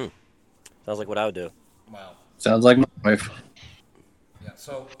 Sounds like what I would do. Well, Sounds like my wife. yeah.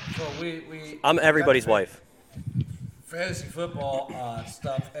 So we. I'm everybody's wife. Fantasy football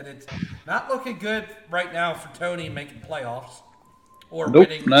stuff, and it's not looking good right now for Tony making playoffs or Nope,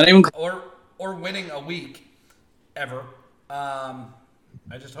 winning not even or winning a week ever. I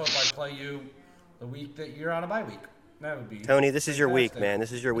just hope I play you the week that you're on a bye week. That would be Tony, this is your week, fantastic. man.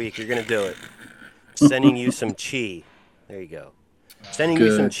 This is your week. You're gonna do it. Sending you some chi. There you go. Sending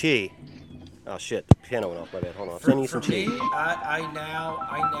you some Good. chi. Oh shit, the piano went off. My bad. Hold on. Sending you For some me, chi. I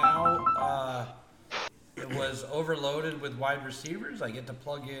now it was overloaded with wide receivers. I get to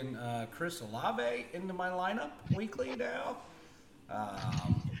plug in Chris Olave into my lineup weekly now.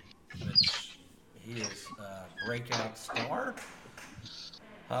 Which he is a breakout star.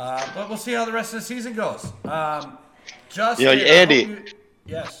 But we'll see how the rest of the season goes. Justin, You know, Andy.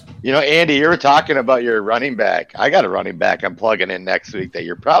 Yes. You know, Andy, you were talking about your running back. I got a running back I'm plugging in next week that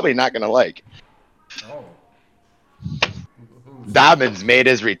you're probably not going to like. Oh. Dobbins made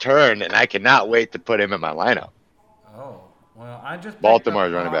his return, and I cannot wait to put him in my lineup. Oh. Well, I just picked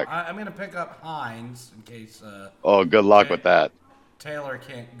Baltimore's up, running back. I'm going to pick up Hines in case Oh, good luck with that. Taylor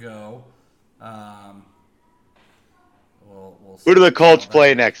can't go. We'll Who do see the Colts how that play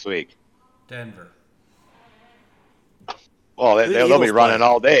goes. next week? Denver. Well, Who do the they'll be Eagles running play?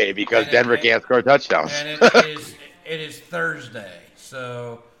 all day because And Denver can't score touchdowns. And it is Thursday,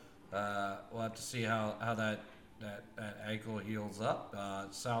 so we'll have to see how that ankle heals up.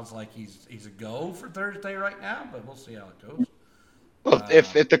 It sounds like he's a go for Thursday right now, but we'll see how it goes. Well,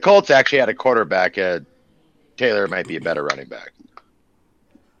 if the Colts actually had a quarterback, Taylor might be a better running back.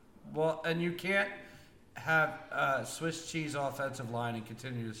 Well, and you can't have a Swiss cheese offensive line and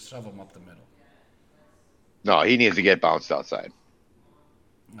continue to shove them up the middle. No, he needs to get bounced outside.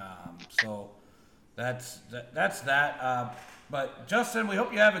 So that's that. But Justin, we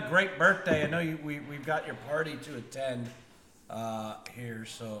hope you have a great birthday. I know we've got your party to attend here,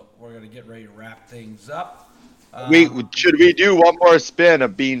 so we're gonna get ready to wrap things up. Should we do one more spin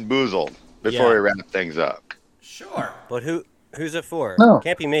of Bean Boozled before Yeah. we wrap things up? Sure. But who's it for? No.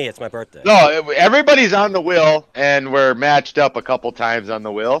 Can't be me. It's my birthday. No, everybody's on the wheel, and we're matched up a couple times on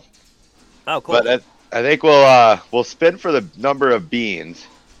the wheel. Oh, cool. But I think we'll spin for the number of beans.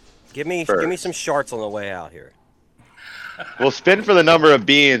 give me first. some sharts on the way out here. We'll spin for the number of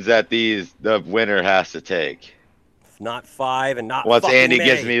beans that the winner has to take. Not 5 and not. Once fucking Andy many.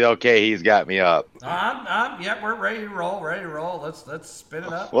 gives me the okay, he's got me up. Yeah, we're ready to roll. Let's spin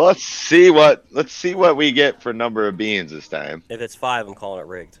it up. Well, let's see what we get for number of beans this time. If it's 5, I'm calling it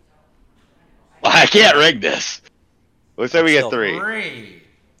rigged. Well, I can't rig this. Looks like we get Still 3. Three.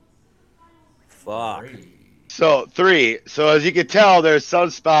 Fuck. So 3. So as you can tell, there's some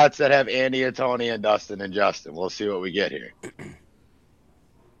spots that have Andy and Tony and Dustin and Justin. We'll see what we get here. It's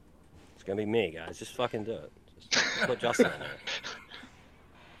gonna be me, guys. Just fucking do it. Just put Justin in there.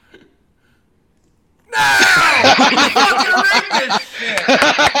 This shit.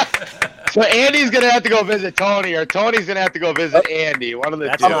 So Andy's gonna have to go visit Tony, or Tony's gonna have to go visit Andy. One of the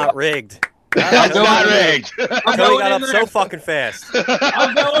That's two. not rigged. That's not rigged. I'm Tony going got in up there. so fucking fast.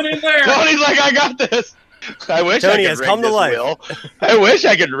 I'm going in there. Tony's like, I got this. I wish Tony I has could rig come to this life. wheel. I wish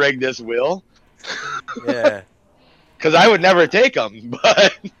I could rig this wheel, Yeah. because I would never take them.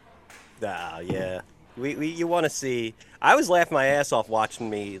 But Yeah. You want to see? I was laughing my ass off watching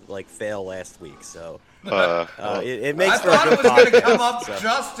me like fail last week, so it makes I for a thought good it was going to podcast. come up so.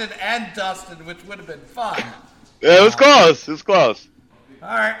 Justin and Dustin, which would have been fun. it was close. It was close. All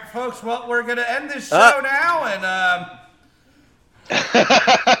right, folks. Well, we're going to end this show now, and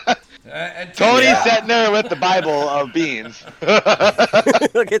Tony's yeah. sitting there with the Bible of beans.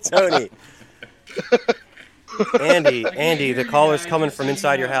 Look at Tony. Andy, the caller's coming from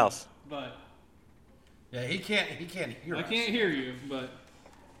inside your house. But Yeah, he can't hear I us. can't hear you. But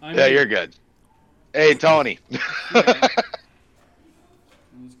I'm Yeah, here. you're good. Hey, Tony. Let's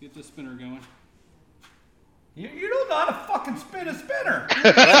get Get the spinner going. You don't know how to fucking spin a spinner.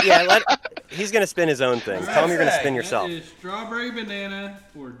 He's gonna spin his own thing. Tell him you're gonna spin yourself. That is strawberry banana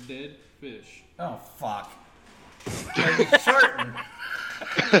or dead fish. Oh, fuck. Are you certain?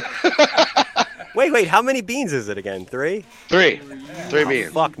 Wait, how many beans is it again? 3? 3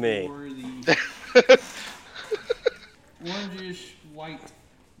 beans. Fuck me. Or the orangish white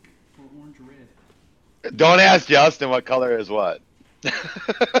or orange red. Don't ask Justin what color is what.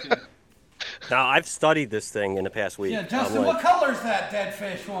 Okay. Now, I've studied this thing in the past week. Yeah, Justin, what color's that dead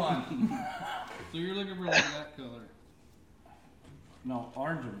fish one? So you're looking for like that color. No,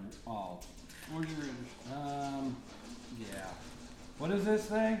 orange and Orange and reddish. yeah. What is this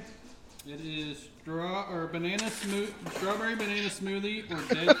thing? It is strawberry banana smoothie or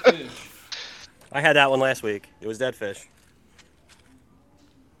dead fish. I had that one last week. It was dead fish.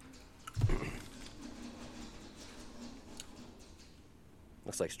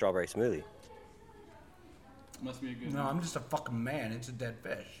 Looks like strawberry smoothie. Must be a good No, one. I'm just a fucking man. It's a dead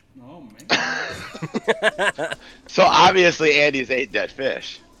fish. Oh man. So obviously Andy's ate dead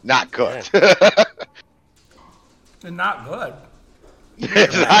fish, not cooked. And not good.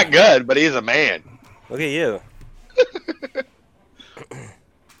 It's not good, but he's a man. Look at you.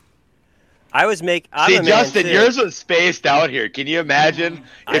 I'm See, a man Justin, too. yours was spaced out here. Can you imagine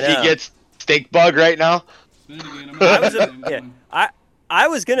I if he know. gets stink bug right now? Spin it again. I'm I gonna was do the a, same yeah, one. I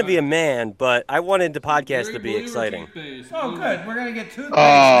was gonna be a man, but I wanted the podcast Berry to be blue or exciting. toothpaste? Oh, Blue. good. We're gonna get toothpaste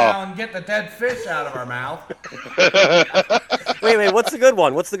Oh. now and get the dead fish out of our mouth. Wait, what's the good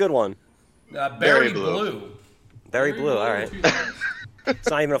one? What's the good one? Berry Berry blue. blue. Berry blue. All or right. toothpaste? It's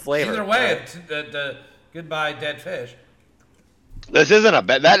not even a flavor. Either way, it's the goodbye dead fish. This isn't a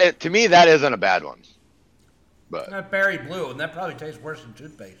bad. To me, that isn't a bad one. But Not berry blue, and that probably tastes worse than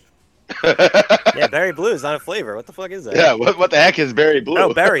toothpaste. Yeah, berry blue is not a flavor. What the fuck is that? yeah, what the heck is berry blue?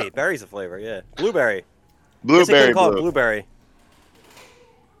 Oh, berry. Berry's a flavor. Yeah, blueberry. Guess they Blueberry couldn't call it blue. blueberry.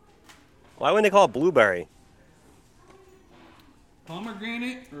 Why wouldn't they call it blueberry?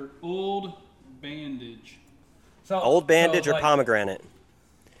 Pomegranate or old bandage? So Old bandage so, or like, pomegranate?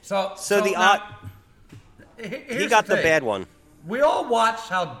 So the now- He got the thing. bad one. We all watched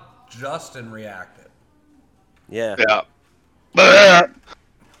how Justin reacted. Yeah. Yeah.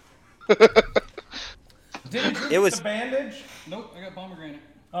 Did you It get was- the bandage? Nope, I got pomegranate.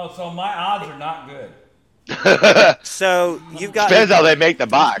 Oh, so my odds are not good. So you've got Depends how they make the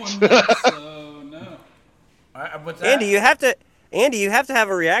box. One month, so no. What's that? Andy. You have to have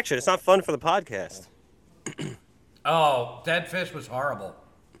a reaction. It's not fun for the podcast. Oh, dead fish was horrible.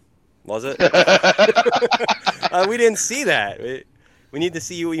 Was it? We didn't see that. We need to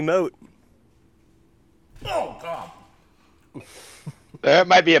see you emote. Oh God. That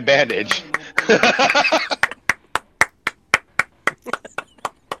might be a bandage.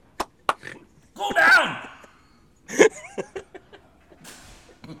 Go down.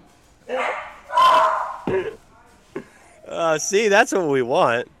 See, that's what we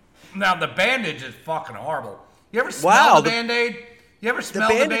want. Now the bandage is fucking horrible. You ever smell Wow, the the- Band-Aid? You ever smell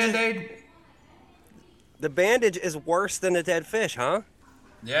the bandage is- Band-Aid? The bandage is worse than the dead fish, huh?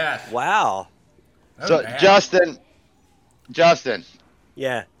 Yes. Wow. That was So bad. Justin,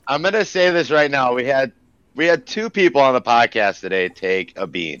 Yeah. I'm gonna say this right now. We had 2 people on the podcast today take a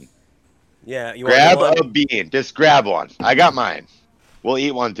bean. Yeah. You Grab want a one? bean. Just grab one. I got mine. We'll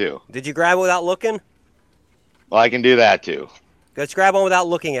eat one too. Did you grab it without looking? Well, I can do that too. Let's grab one without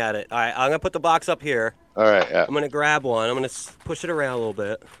looking at it. All right. I'm gonna put the box up here. All right. Yeah. I'm gonna grab one. I'm gonna push it around a little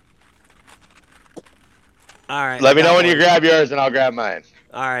bit. All right. Let me I got know when you one. grab yours, and I'll grab mine.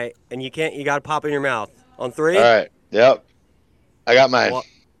 All right. And you gotta pop it in your mouth. On 3? All right. Yep. I got mine. Well,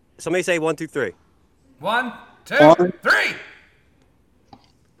 somebody say 1, 2, 3. 1, 2, One. 3.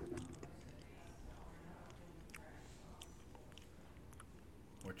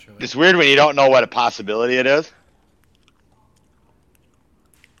 Or chili. It's weird when you don't know what a possibility it is.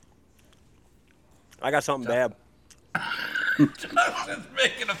 I got something bad. Justin's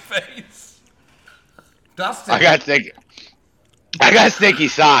making a face. Dustin. I got sticky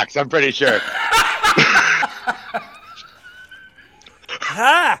socks. I'm pretty sure.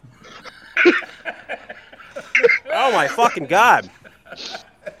 Ha! Oh my fucking god!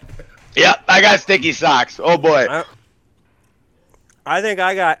 Yep. I got sticky socks. Oh boy. I think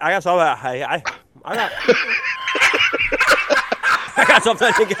I got something. I got. I got something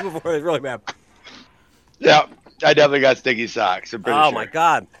I didn't get before. It's really bad. Yep. I definitely got sticky socks. I'm pretty Oh sure. my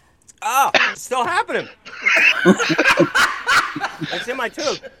god! Oh, it's still happening. It's in my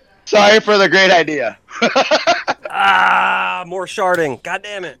tooth. Sorry for the great idea. More sharding. God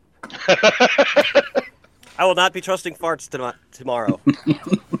damn it! I will not be trusting farts tomorrow.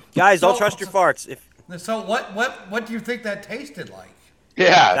 Guys, don't trust your farts. If So what do you think that tasted like?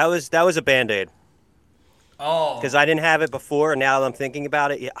 Yeah. that was a Band-Aid. Oh, Because I didn't have it before, and now that I'm thinking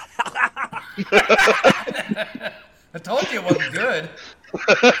about it, yeah. I told you it wasn't good.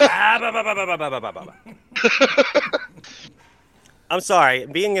 I'm sorry.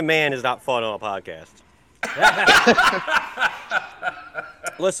 Being a man is not fun on a podcast.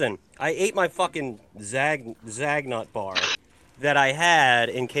 Listen, I ate my fucking Zagnut bar that I had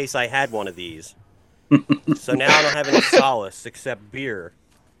in case I had one of these. So now I don't have any solace except beer.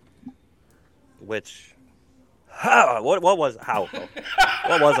 Which... What was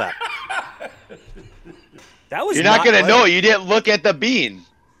that? That was You're not gonna good. know. You didn't look at the bean.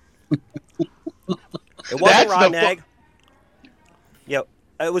 It wasn't That's the rotten egg. Yep,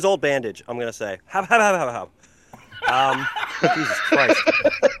 it was Old Bandage. I'm gonna say. Jesus Christ.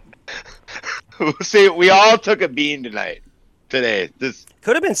 See, we all took a bean today. This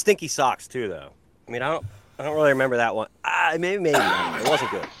Could have been Stinky Socks too, though. I mean, I don't really remember that one. Maybe it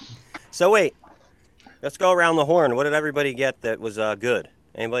wasn't good. So wait, let's go around the horn. What did everybody get that was good?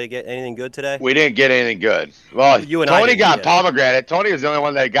 Anybody get anything good today? we didn't get anything good. Well, You and I Tony didn't got get it. pomegranate. Tony was the only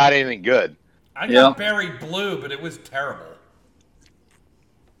one that got anything good. I Yeah. got berry blue, but it was terrible.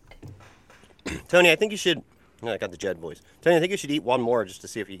 Tony, I think you should. No, I got the Jed voice. Tony, I think you should eat one more just to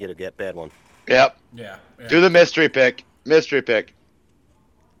see if you get a bad one. Yep. Yeah. Do the mystery pick. Mystery pick.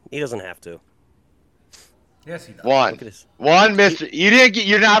 He doesn't have to. Yes, he does. One. Look at this. One mystery. You didn't get.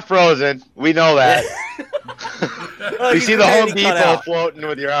 You're not frozen. We know that. Oh, We you see the can Home barely cut Depot out. floating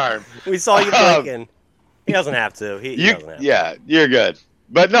with your arm. We saw you blinking. He doesn't have to. He doesn't have to. Yeah, you're good.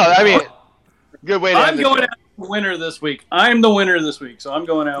 But no, I mean, good way to I'm end the going show. out the winner this week. I'm the winner this week, so I'm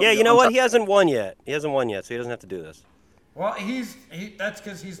going out. Yeah, you know what? He hasn't won yet. He hasn't won yet, so he doesn't have to do this. Well, that's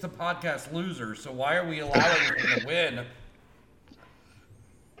because he's the podcast loser. So why are we allowing him to win?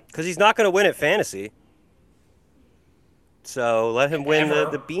 Because he's not going to win at fantasy. So let him win Ever.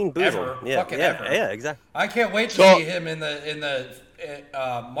 the Bean Boozle. Ever. Yeah, Fucking yeah, ever. yeah, exactly. I can't wait to So- see him in the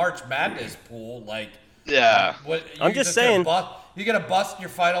March Madness pool. Like, Yeah. what? I'm just saying. You gonna bust your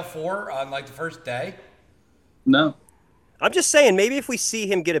Final Four on like the first day? No. I'm just saying, maybe if we see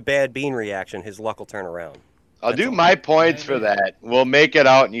him get a bad bean reaction, his luck will turn around. I'll do my points for that. We'll make it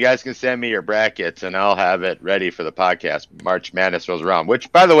out, and you guys can send me your brackets, and I'll have it ready for the podcast. March Madness rolls around,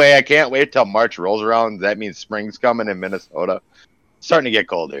 which, by the way, I can't wait till March rolls around. That means spring's coming in Minnesota. It's starting to get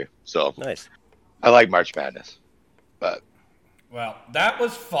colder, so Nice. I like March Madness. But Well, that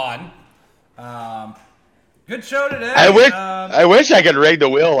was fun. Good show today. I wish I could rig the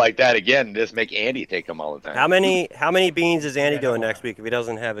wheel like that again and just make Andy take them all the time. How many beans is Andy doing next week if he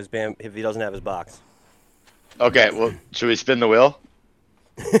doesn't have his box? Okay, well, should we spin the wheel?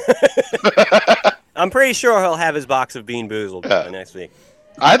 I'm pretty sure he'll have his box of Bean Boozled by next week.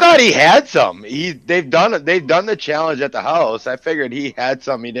 I thought he had some. They've done the challenge at the house. I figured he had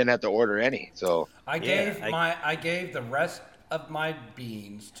some. He didn't have to order any. So I Yeah, gave the rest of my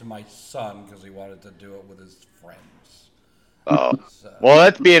beans to my son because he wanted to do it with his friends. well,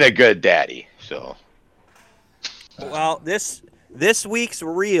 that's being a good daddy. So Well, this week's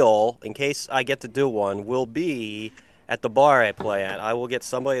reel, in case I get to do one, will be at the bar I play at. I will get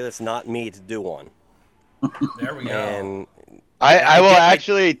somebody that's not me to do one. There we go. And I will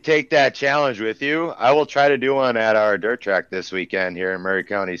actually take that challenge with you. I will try to do one at our dirt track this weekend here in Murray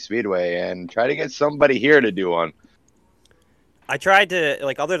County Speedway and try to get somebody here to do one. I tried to,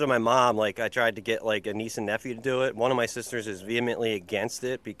 like, other than my mom, like, I tried to get, like, a niece and nephew to do it. One of my sisters is vehemently against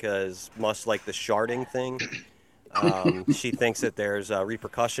it because much like the sharding thing. She thinks that there's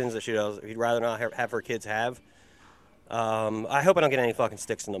repercussions that she'd rather not have her kids have. I hope I don't get any fucking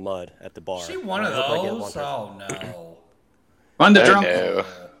sticks in the mud at the bar. Is she one of I hope I get one those? person. Oh no. I'm the I drunk. know.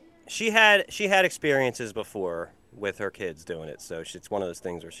 She had experiences before with her kids doing it, so it's one of those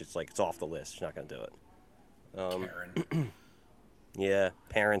things where she's like, it's off the list. She's not gonna do it. Karen. Yeah,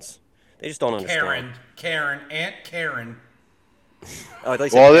 parents, they just don't understand. Aunt Karen. Oh, I thought you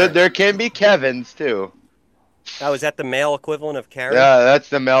said Well, parents. there can be Kevins too. Oh, is that the male equivalent of Karen? Yeah, that's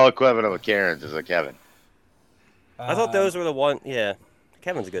the male equivalent of a Karen's is a Kevin. I thought those were the one. Yeah,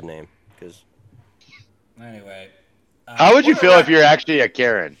 Kevin's a good name because Anyway. How would you feel if you're actually a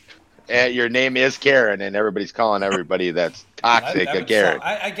Karen? And your name is Karen, and everybody's calling everybody that's toxic a Karen.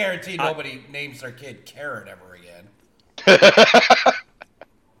 I guarantee nobody names their kid Karen ever again.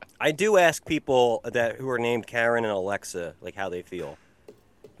 I do ask people who are named Karen and Alexa like how they feel.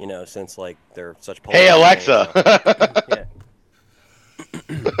 You know, since like they're such. Hey polar Alexa. names.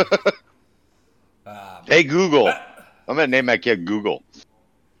 Yeah. Hey Google. I'm gonna name my kid Google.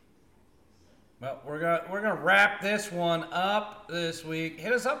 Well, we're gonna wrap this one up this week.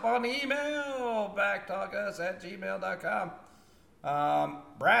 Hit us up on email, backtalkus@gmail.com.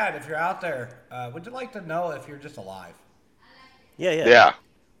 Brad, if you're out there, would you like to know if you're just alive? Yeah. Yeah.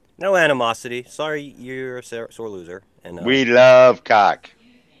 No animosity. Sorry, you're a sore loser. And We love cock.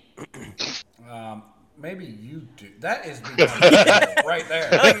 Maybe you do. That is becoming right there.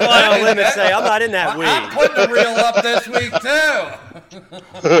 I'll go out on a limb and say I'm not in that I'm week. putting the reel up this week too.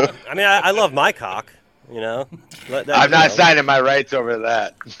 I mean, I love my cock. You know. I'm not signing my rights over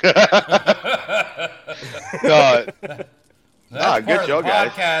that. No. That's good part show, of the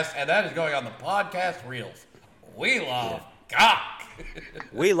guys. podcast, and that is going on the podcast reels. We love cock.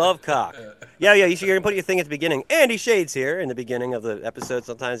 We love cock. Yeah. You're gonna put your thing at the beginning. Andy Shades here in the beginning of the episode.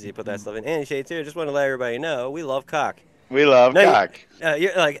 Sometimes you put that stuff in. Andy Shades here. Just want to let everybody know we love cock. We love cock.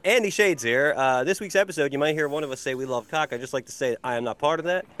 You're like Andy Shades here. This week's episode, you might hear one of us say we love cock. I just like to say I am not part of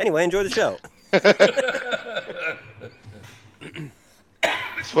that. Anyway, enjoy the show.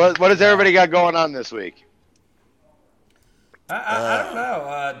 So what has everybody got going on this week? I don't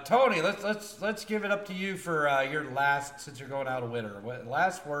know, Tony. Let's give it up to you for your last, since you're going out a winner.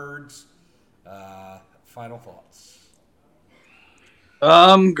 Last words, final thoughts.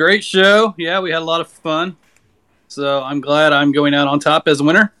 Great show. Yeah, we had a lot of fun. So I'm glad I'm going out on top as a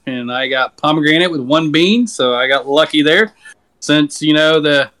winner, and I got pomegranate with 1 bean, so I got lucky there. Since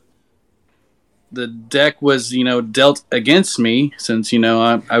the deck was dealt against me, since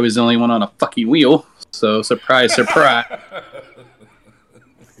I was the only one on a fucking wheel. So surprise.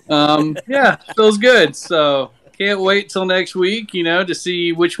 Yeah, feels good. So can't wait till next week, to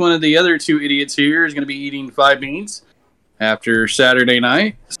see which one of the other 2 idiots here is going to be eating 5 beans after Saturday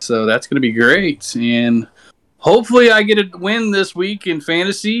night. So that's going to be great. And hopefully I get a win this week in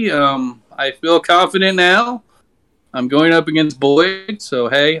fantasy. I feel confident now. I'm going up against Boyd. So,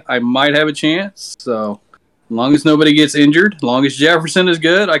 hey, I might have a chance. So as long as nobody gets injured, as long as Jefferson is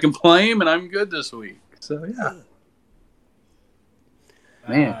good, I can play him, and I'm good this week. So, yeah.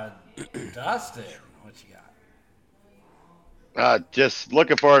 Man. Dustin, what you got? Just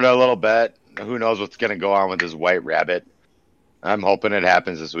looking forward to a little bet. Who knows what's going to go on with this White Rabbit. I'm hoping it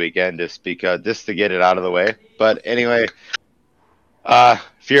happens this weekend just to get it out of the way. But anyway,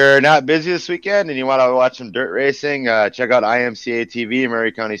 if you're not busy this weekend and you want to watch some dirt racing, check out IMCA TV,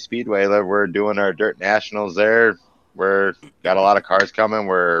 Murray County Speedway. We're doing our dirt nationals there. We're got a lot of cars coming.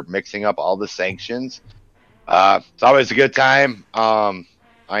 We're mixing up all the sanctions. It's always a good time.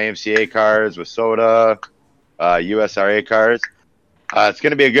 IMCA cars with soda, USRA cars. It's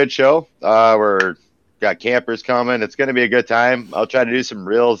going to be a good show. We're got campers coming. It's going to be a good time. I'll try to do some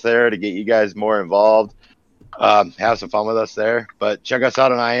reels there to get you guys more involved. Have some fun with us there. But check us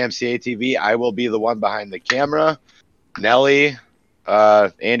out on IMCA TV. I will be the one behind the camera. Nelly,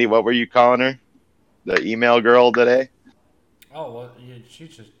 Andy, what were you calling her? The email girl today? Oh, well,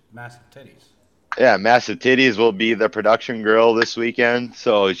 she's just massive titties. Yeah, Massive Titties will be the production girl this weekend,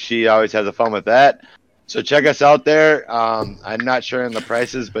 so she always has a fun with that. So check us out there. I'm not sure on the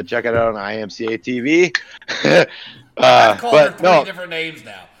prices, but check it out on IMCA TV. I've called her 3 different names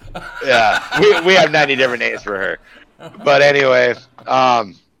now. Yeah, we have 90 different names for her. But anyway,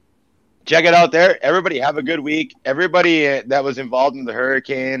 check it out there. Everybody have a good week. Everybody that was involved in the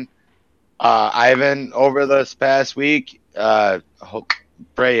hurricane, Ivan, over this past week,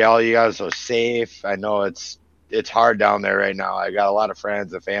 pray all you guys are safe. I know it's hard down there right now. I got a lot of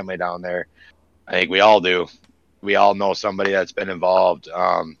friends and family down there. I think we all do. We all know somebody that's been involved.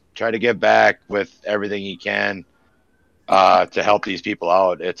 Try to give back with everything you can to help these people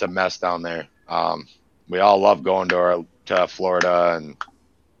out. It's a mess down there. We all love going to Florida and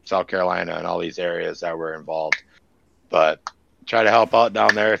South Carolina and all these areas that were involved. But try to help out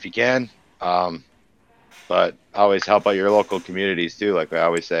down there if you can. But always help out your local communities too, like I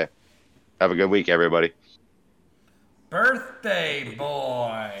always say. Have a good week, everybody. Birthday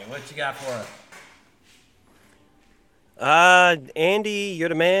boy, what you got for us? Andy, you're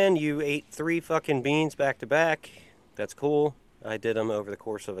the man. You ate 3 fucking beans back to back. That's cool. I did them over the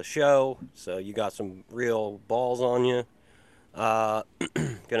course of a show, so you got some real balls on you. Gonna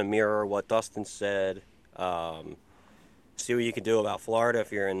mirror what Dustin said. See what you can do about Florida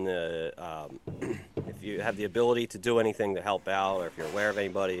if you're in the, if you have the ability to do anything to help out, or if you're aware of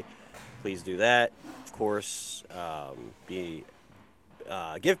anybody, please do that. Of course, give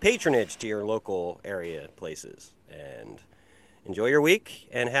patronage to your local area places, and enjoy your week,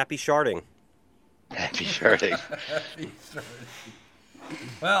 and happy sharding. Happy sharding.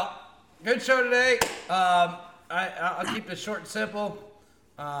 Well, good show today. I'll keep it short and simple.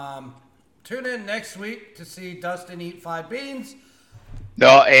 Tune in next week to see Dustin eat 5 beans.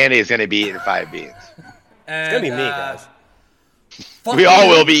 No, Andy's gonna be eating 5 beans. And, It's gonna be me, guys. fuck We all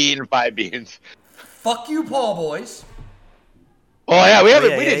you. will be eating 5 beans. Fuck you, Paul boys. Oh yeah, we yeah,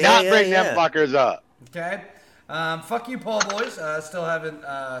 did yeah, not yeah, bring yeah. them fuckers up. Okay. Fuck you, Paul boys. Still haven't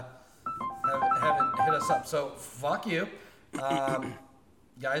hit us up. So fuck you,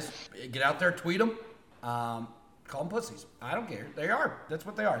 guys. Get out there, tweet them. Call them pussies. I don't care. They are. That's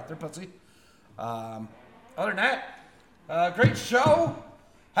what they are. They're pussy. Other than that, great show.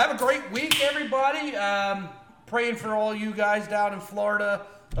 Have a great week, everybody. Praying for all you guys down in Florida.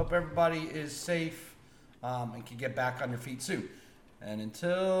 Hope everybody is safe and can get back on your feet soon. And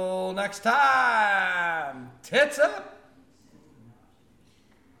until next time, tits up.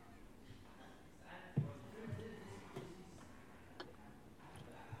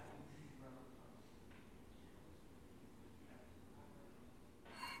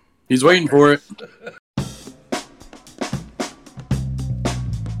 He's waiting for it.